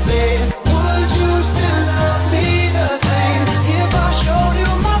honestly, would you still love me the same? If I showed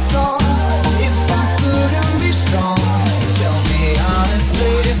you my flaws, if I couldn't be strong, tell me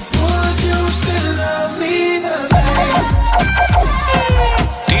honestly, would you still love me the same?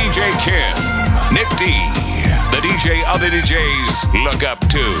 DJ Kym NickDee, the DJ other DJs look up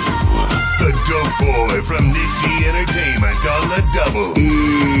to. The dope boy from NickDee Entertainment on the double.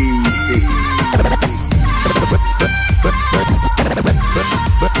 Easy.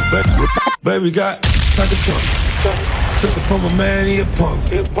 Baby got like a trunk. Took it from a man, he a punk.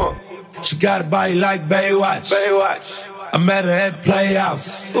 She got a body like Baywatch. I met her at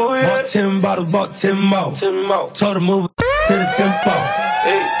Playhouse. Bought 10 bottles, bought 10 more. Told her move to the tempo.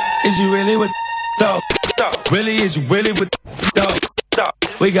 Is you really with dog? Really, is you really with dog?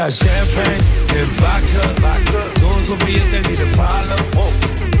 We got champagne and vodka. Goons will be if they need a problem.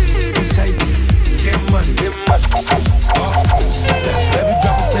 We say, get money. Baby,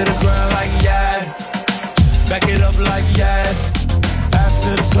 drop it to the ground like yes. Back it up like yes.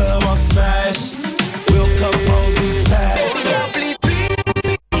 After the club, I'll smash. We'll come home, we pass. Please,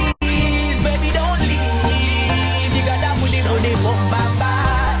 please, baby, don't leave. You got that booty, boom, bam,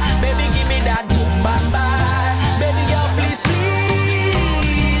 bam. Baby, give me that boom, bam, bam. Baby girl, please,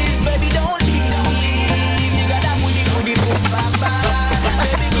 please, baby, don't leave. You got that booty, boom, bam, bam.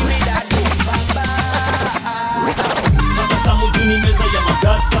 Baby, give me that boom, bam, bam. Tabasamu juu ni meza ya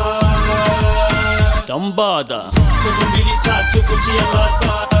magata. Dambada. Tuko mbili tatu kuchia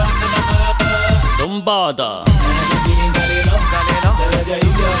lata. Dambada.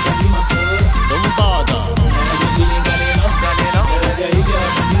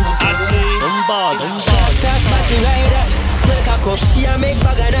 She a make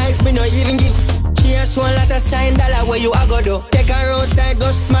bag of nice, me no even give. She a show a lot of sign dollar where you a go do. Take her outside,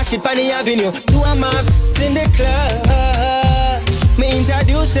 go smash it on the avenue. Two of my in the club. Me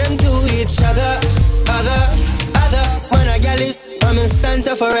introduce them to each other. Other man a gal is, I'm in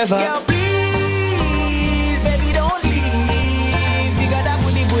stanza forever. Girl, please, baby, don't leave. You got that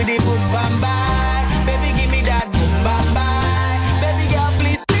booty, boom, bam, bam. Baby, give me that boom, bam, bam. Baby, girl,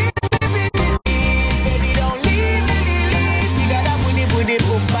 please, baby, don't leave. You got that booty,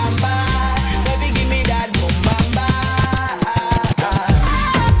 boom, bam, bam. Baby, give me that boom, bam, bam.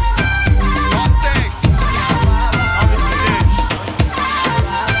 One thing.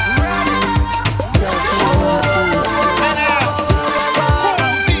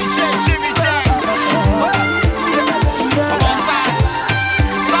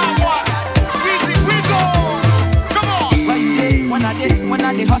 When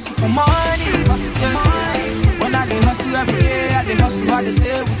I dey hustle for money, when I dey hustle every day, I dey hustle, I dey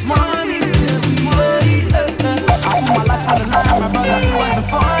stay with money. I put my life on the line, my brother, it wasn't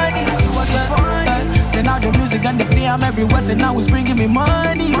funny. Say now the music and the play, I'm everywhere, say now it's bringing me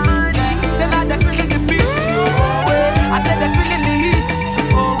money. Say now they feeling the beat, I said they feeling the heat,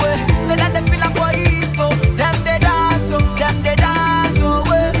 say now they feeling for East, them they dance, say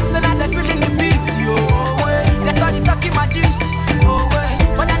now they feeling the beat, they start talking my gist.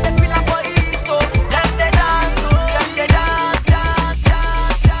 But then they feel like for East, them they dance,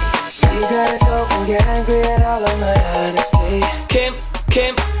 She gotta go and get angry at all of my honesty.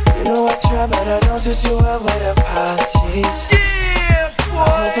 Kym, you know I try, but I don't do too well with apologies. I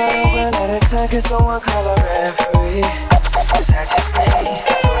hope I don't run out of time, cause someone call a referee. Cause I just need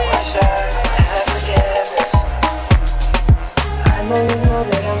one more shot to have forgiveness. I know you know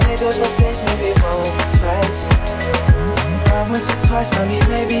that I made those mistakes maybe once or twice. Once or twice, I mean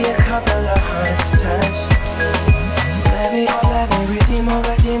maybe a couple of 100 times. So let me redeem on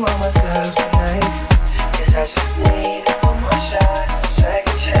myself tonight. Cause I just need one more shot,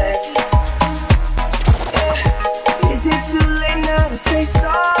 second chances. Yeah. Is it too late now to say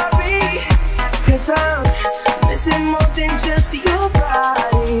sorry? Cause I'm missing more than just your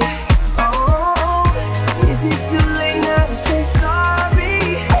body. Oh, is it too late now to say sorry?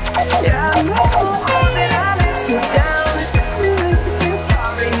 Yeah, I know that I let you down.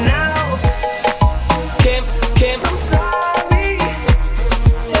 I'm sorry.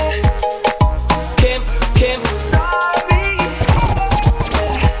 Yeah. Kym, sorry.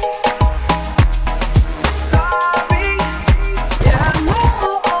 Yeah. Sorry. Yeah, I know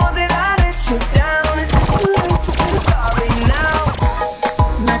that I let you down. It's too late to say sorry now.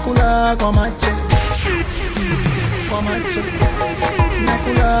 Nakula kwa macho,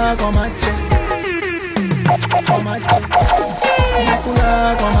 nakula kwa macho,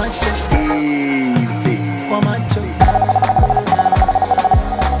 nakula kwa macho. Easy. Kwa macho.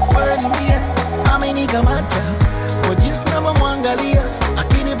 Kweli mie amenikamata kwa jinsi navyomwangalia,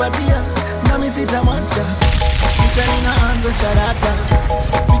 akinipatia nami sitamwacha. Picha linaanza sharata,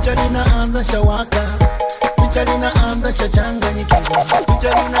 picha linaanza shawaka, picha linaanza shachanganyikiwa, picha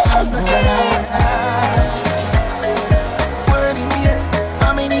linaanza sharata. Kweli mie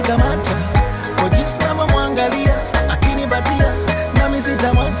amenikamata kwa jinsi navyomwangalia, akinipatia nami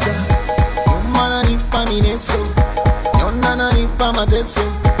sitamwacha. Mana nipa mineso mateso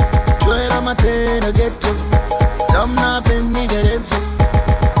Joela matena ghetto Tamna penni gerezo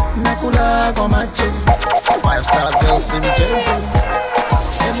Nakula kwa macho 5-star girls in Jersey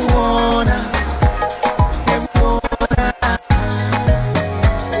Emuona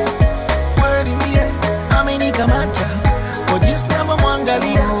Kweli mie amenika mata Kojisnava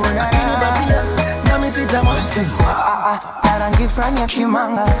mwangalia Lakini batia nami sitamasi Narangi frani ya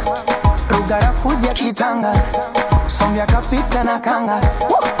kimanga Rugarafu ya kitanga Sombya kapita na kanga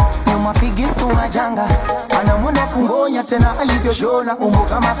Nyuma figisu majanga Anamuna kungonya tena alivyoshona Umbo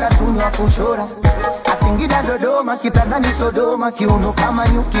kama katuni wa kuchora Asingida Dodoma kitandani Sodoma Kiuno kama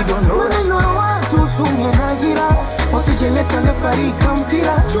nyuki dondora Nino watu sumye na gira Wasijeleta lefarika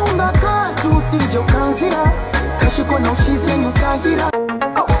mpira Chunga katu usije ukanzira Kashiko na ushize nyutahira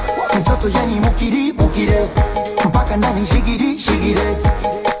Mtoto yani mukiri mukire Mpaka ndani shigiri shigire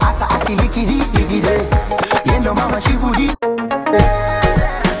Asa akilikiri ligire Yendo mama shiguri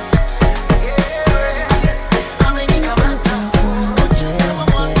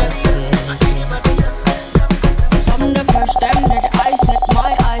From the first time that I set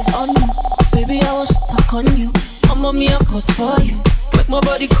my eyes on you, baby I was stuck on you. Mama me a cut for you, make my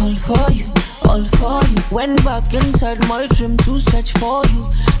body call for you, all for you. Went back inside my dream to search for you,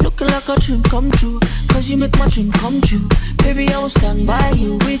 looking like a dream come true. Cause you make my dream come true. Baby I will stand by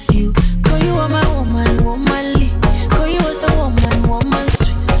you, with you. Cause you are my woman, womanly. Cause you are a woman, woman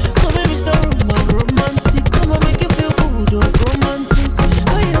sweet. Come and Mr. Roman, romantic. Come and make you feel good, oh romantic.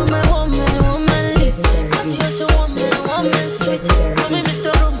 Cause you are my woman, womanly. Cause you are a woman, woman sweet. Come and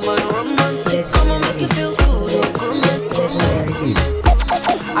Mr. Roman, romantic. Come and make you feel good, oh romantic.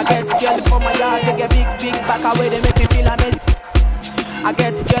 I get girl for my yard, they get big back away, they make me feel amazing. I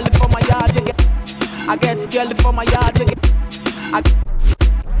get girl for my yard, they get I get girl for my yard, they get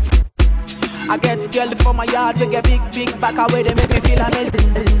I get girl for my yard, they get big back away, they make me feel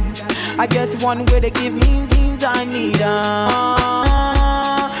amazing. I guess one way they give me things I need.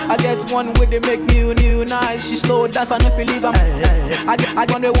 I guess one way they make me new nice. She slow dance and if you leave her. I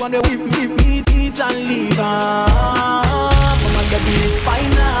wonder if me things and leave her. My baby is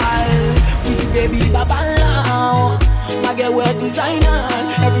final. We see baby baba now. I get well designer.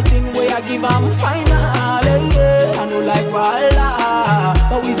 Everything way I give I'm final. Yeah, I know like Walla.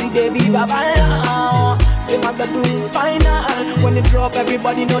 But we see baby baba now. Say my God do is final. When they drop,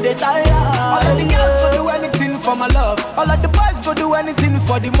 everybody know they tired. All of the girls go do anything for my love. All of the boys go do anything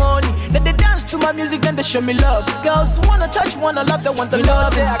for the money. Then they dance to my music, then they show me love. Girls wanna touch, wanna love, they want the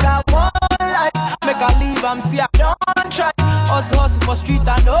love. Say I got one life, make I leave, I'm see I don't try. Hustle for street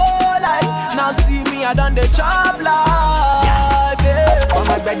and no life. Now see me, I done the job life. Yeah. All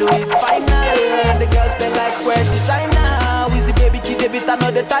my bread is final. The girls feel like we're designer. We see baby kid, they beat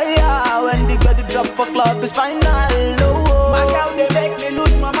another tire. When the girl drop for club is final. Oh, my girl, they make me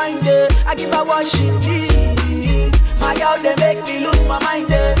lose my mind. I give her what she needs. My girl, they make me lose my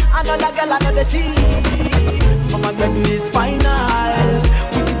mind. Another girl, another see. Oh, my girl, is final.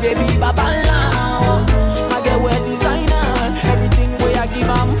 We see baby baba now. My girl, we're designer. Everything way I give,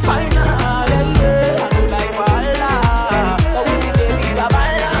 I'm final. Yeah, I know like Walla. But we see baby baba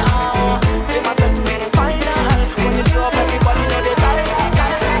now. Say my girl, is final. When you drop, everybody know they die.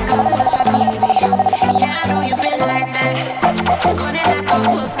 Yeah, I know you been like that. Got it like a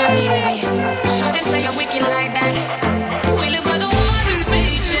poster, baby. Show them say you're wicked like that. We live by the water's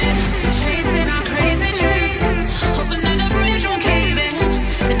beaching, chasing our crazy dreams, hoping that the bridge won't cave in.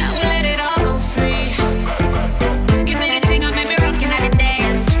 So now we let it all go free. Give me the thing, I made me rockin' at the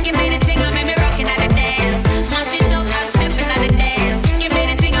dance. Give me the thing, I made me rockin' at the dance. My shit dope, I'm stepping at the dance. Give me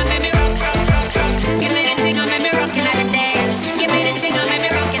the thing, I made me rock. Give me the thing, I made me rockin' at the dance. Give me the thing, I made me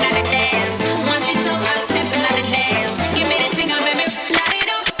rockin' at the dance. My shit dope, I'm stepping at the dance. Give me the thing, I made me light it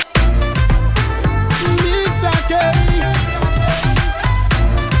up. Mr. K.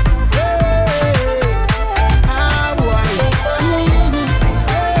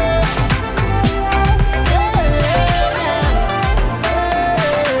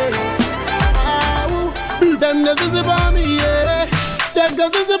 Them the is about me, yeah. Them the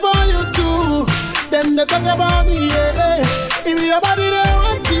is about you too. Them the talk about me, yeah. If your body they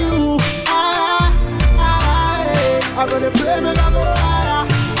want you, I'm gonna pray me I go higher,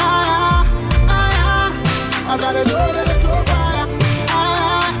 I gotta know that it's so fire,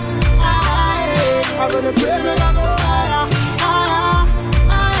 I'm gonna pray me I go higher,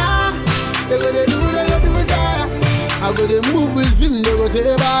 they gonna do it, I gotta move with him, they go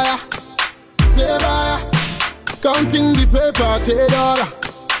take fire. Counting the paper, $10.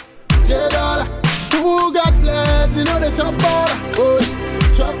 Who got blessed, you know the chop baller. Oh,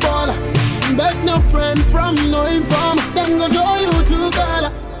 chop baller. Beg no friend from no informer. Then go show you to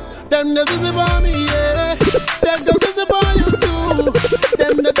Them the sissy for me, yeah. Them the sissy for you too.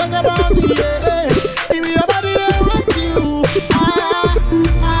 Them the talk about me, yeah. If your body they want you,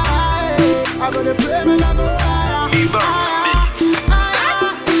 I'm gonna pray me like a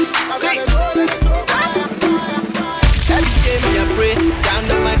Every day me I pray, down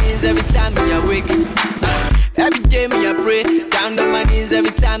on my knees every time me awake. Every day me I pray, down on my knees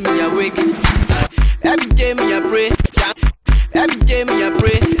every time me awake. Every day me I pray, down. Every day me I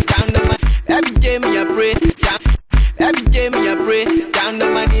pray, down on my. Every day me I pray, down. Every day me I pray, down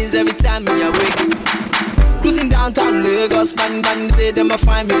on my knees every time me awake. Cruising downtown Lagos, man, say them a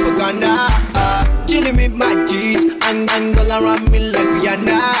find me for Ghana. Chilling with my G's, and all around me like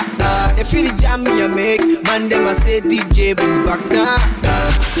Rihanna. They feel the jam me I make, man, them a say DJ bring me back now.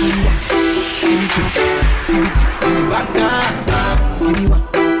 Skibby two, bring me back now. Skibby one,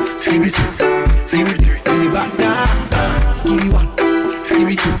 skibby two, skibby three, bring me back now. Skibby one,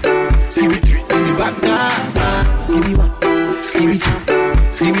 skibby two, skibby three, bring me back now. Skibby one, skibby two,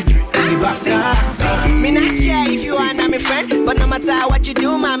 skibby three, bring me back now. Me not care if you are not my friend, but no matter what you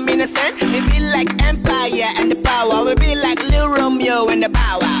do, man, me innocent. Me be like Empire and the power. We be like Lil Romeo and the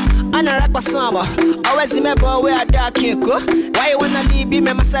Bow Wow. On a rock summer, always remember where I dark can't go. Why you wanna leave me,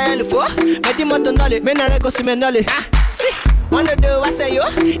 my silent for? Me the motto nolly, me na rego see me nolly. See, wanna do what say yo?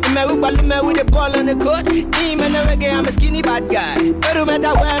 In my room, me with the ball on the court. Me, man, a reggae, I'm a skinny bad guy. But no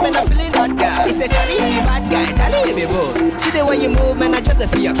matter where, man, I'm feeling that guy. He said, Charlie, you bad guy, Charlie, be boss. See the way you move, man, I just a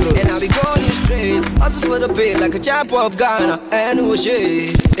fear clothes. And I be going straight, hustle for the pay like a champ of Ghana. And it was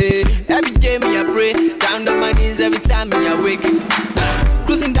shade. Every day me I pray, down on my knees every time me I wake.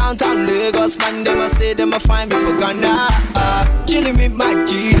 Cruising downtown Lagos, man, them a say them a find me for Ghana. Chilling with my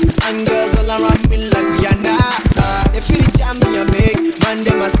G's and girls all around me like Rihanna. They feel the jam me I make, man,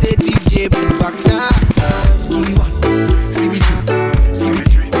 them a say DJ bring me back now. Skibby one, skibby two, skibby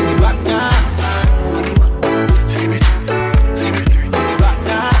three, bring me back now. Skibby one, skibby two, skibby three, bring me back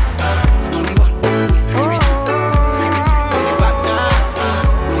now. Skibby one, skibby two, skibby three, bring me back now.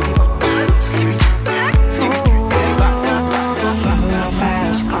 Skibby one, skibby two, skibby three, bring me back now.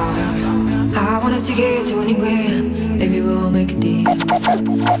 Fast car, I wanted to get to anywhere. Maybe we'll make a deal.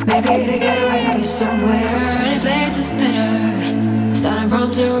 Maybe together we can go somewhere. Any place is better. Starting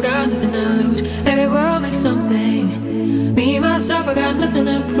from zero, got nothing to lose. Maybe we'll make something. Me, myself, I got nothing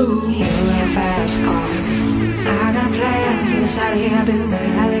to prove. You got a fast car, I got a plan. Get us out of here, I've been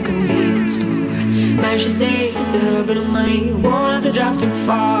working at the convenience store. Managed to save just a little bit of money. Won't have to drive too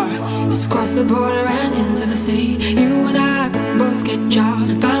far. Just cross the border and into the city. You and I can both get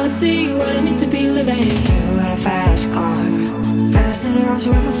jobs. Finally see what it means to be living. You got a fast car, so fast enough so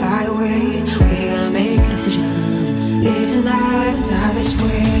we can fly away. We're gonna make a decision. Live tonight and die this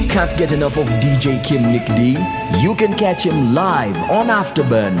way. Can't get enough of DJ Kym NickDee? You can catch him live on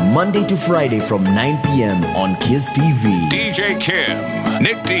Afterburn Monday to Friday from 9 p.m. on Kiss TV. DJ Kym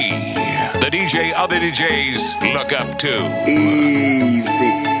NickDee, the DJ other DJs look up to.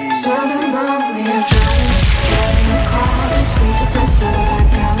 Easy. Swerving broke, we are driving. Getting a car, this way to first feel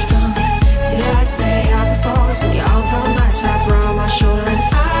like I was drunk. See that I'd say I before, so your arm felt nice wrapped around my shoulder. And I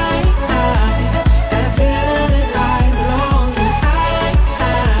had a feeling that I belonged. And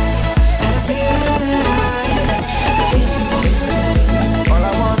I had a feeling that I could be someone. All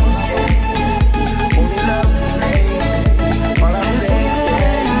I want is only love and rain. All I had a feeling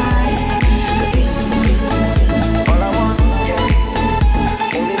that I could be someone. All I want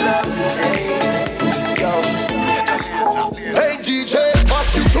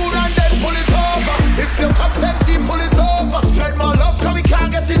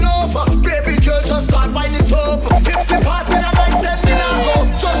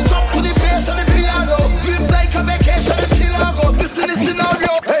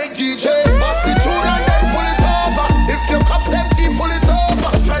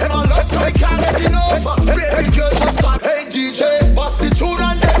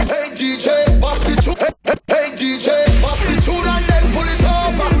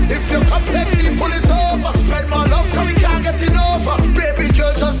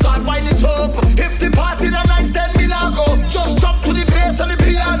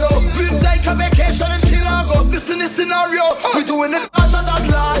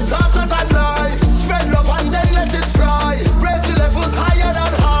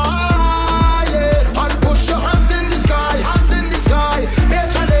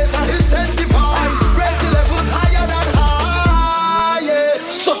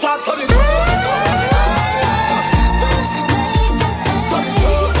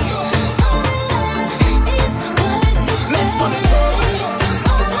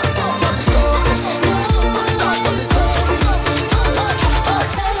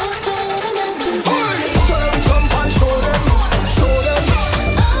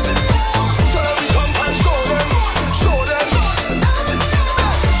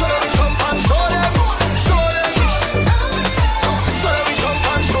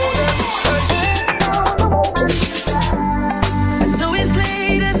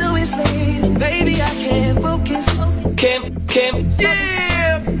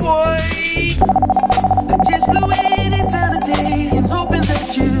I just blew in eternity and hoping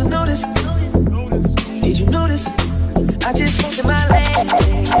that you notice. Did you notice? I just posted my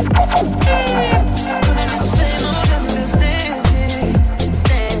landing. Couldn't understand all that understanding.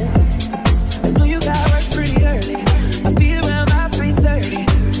 I know you got work pretty early. I'll be around by 3:30.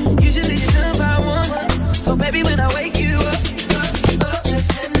 Usually you're done by 1. So maybe when I wake you up,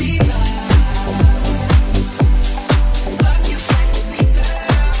 just send me by. Fuck you back to sleep, girl.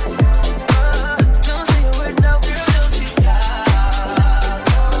 Don't say a word, no, girl, don't you talk.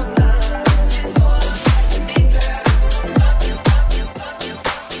 Just hold on back to me, girl.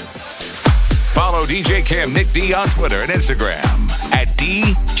 Follow DJ Kym NickDee on Twitter and Instagram at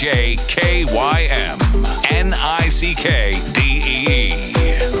DJKYM NickDee.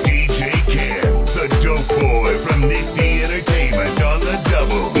 DJ Kym, the dope boy from NickDee Entertainment on the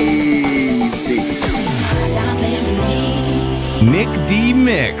double. Easy. Nick D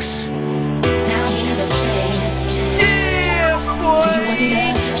Mix. Now here's a chance. Yeah, boy. Do you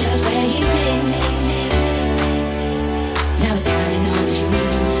want to know just where he's been? Now it's time to know the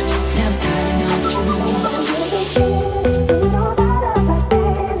truth. Now it's time to know the truth.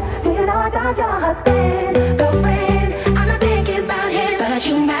 But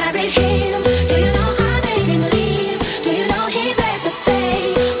you married him. Do you know how they can leave? Do you know he better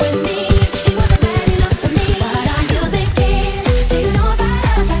stay with me? He wasn't bad enough for me. But are you thinking? Do you know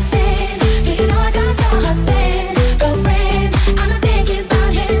about us back then? Do you know I got your husband, girlfriend? I'm not thinking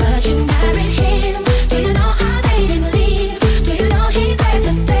about him. But you married him. Do you know how they can leave? Do you know he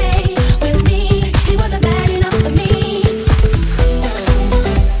better stay with me? He wasn't bad enough for me.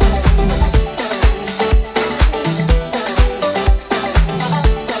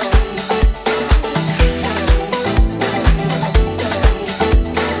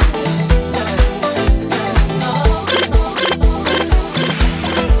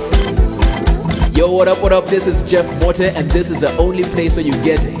 Yo, what up, what up? This is Jeff Morte, and this is the only place where you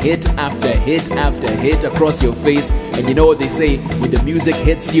get hit after hit after hit across your face. And you know what they say, when the music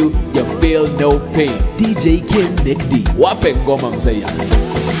hits you, you feel no pain. DJ Kym NickDee. Wape ngoma mzee.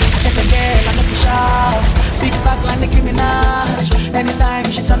 Check a girl, I'm a sharp. Big back like Nicki Minaj. Anytime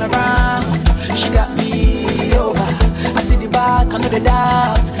she turn around, she got me over. I see the back, I know the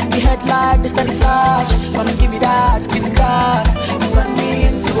doubt. The headlight, the steady flash. Come and give me that, kitty cat. You turn me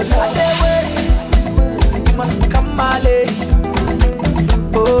into a love. I say wait, you must become my lady.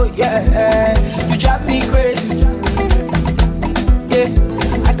 Oh yeah, you drive me crazy. Yeah,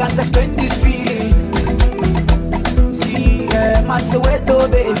 I can't explain this feeling. See, my Soweto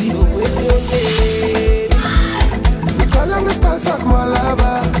baby. We call on the stars of my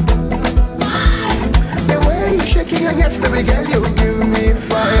lover. The way you shaking your hips, baby girl, you give me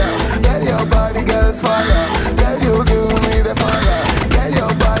fire. Girl, your body, girl's fire. Girl, you give me the fire. Girl,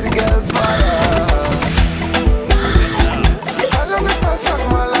 your body, girl's fire. We call on the stars of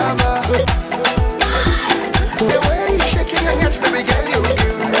my lover. The way you shaking your hips, baby girl, you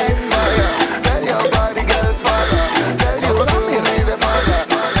give me fire. Girl, your body, girl's fire. Girl, you give me the fire.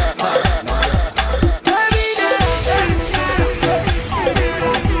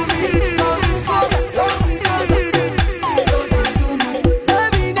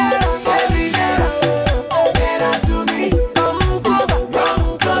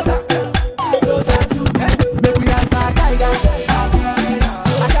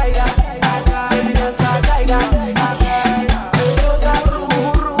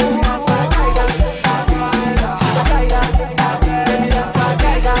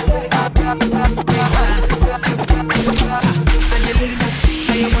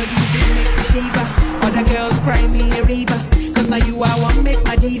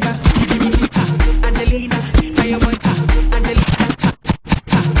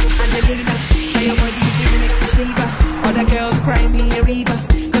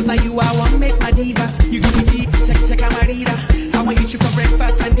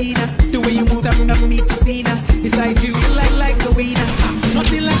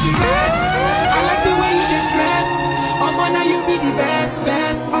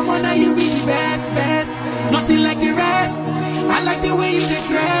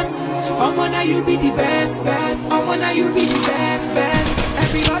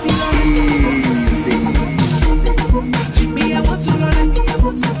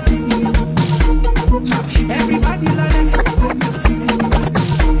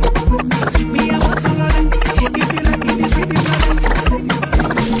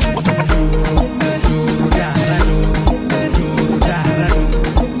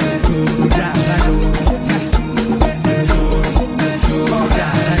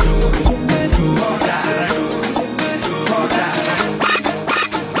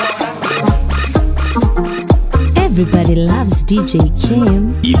 Everybody loves DJ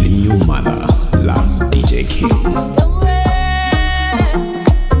Kym. Even your mother loves DJ Kym.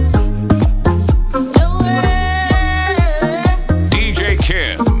 DJ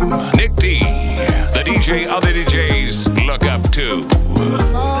Kym NickDee, the DJ other DJs look up to.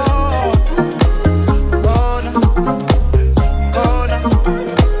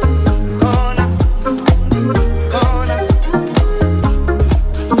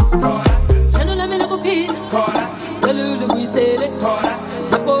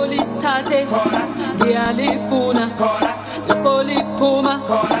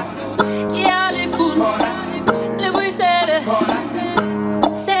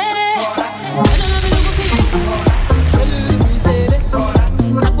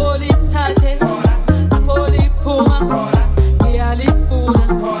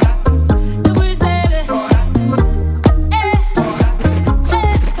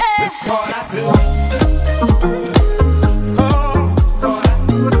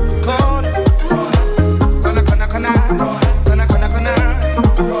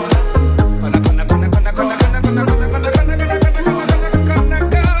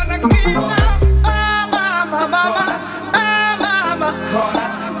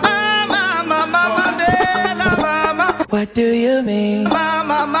 What do you mean?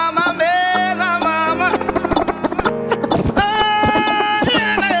 Mama, mama, bella, mama.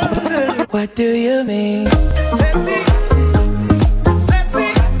 What do you mean? Sassy,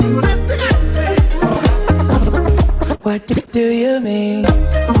 sassy, sassy, sassy. What do you mean?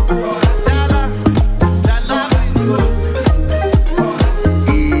 Jala, jala,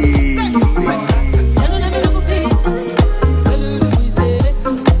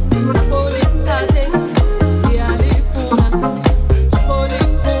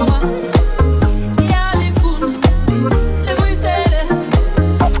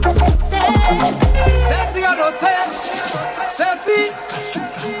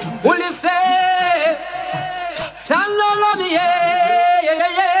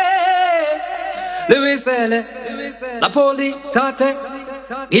 La poli tate,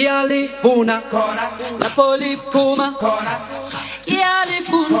 giali funa, la poli puma, giali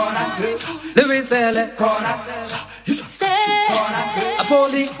funa, Luisele, la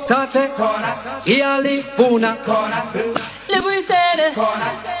poli tate, giali funa, Luisele,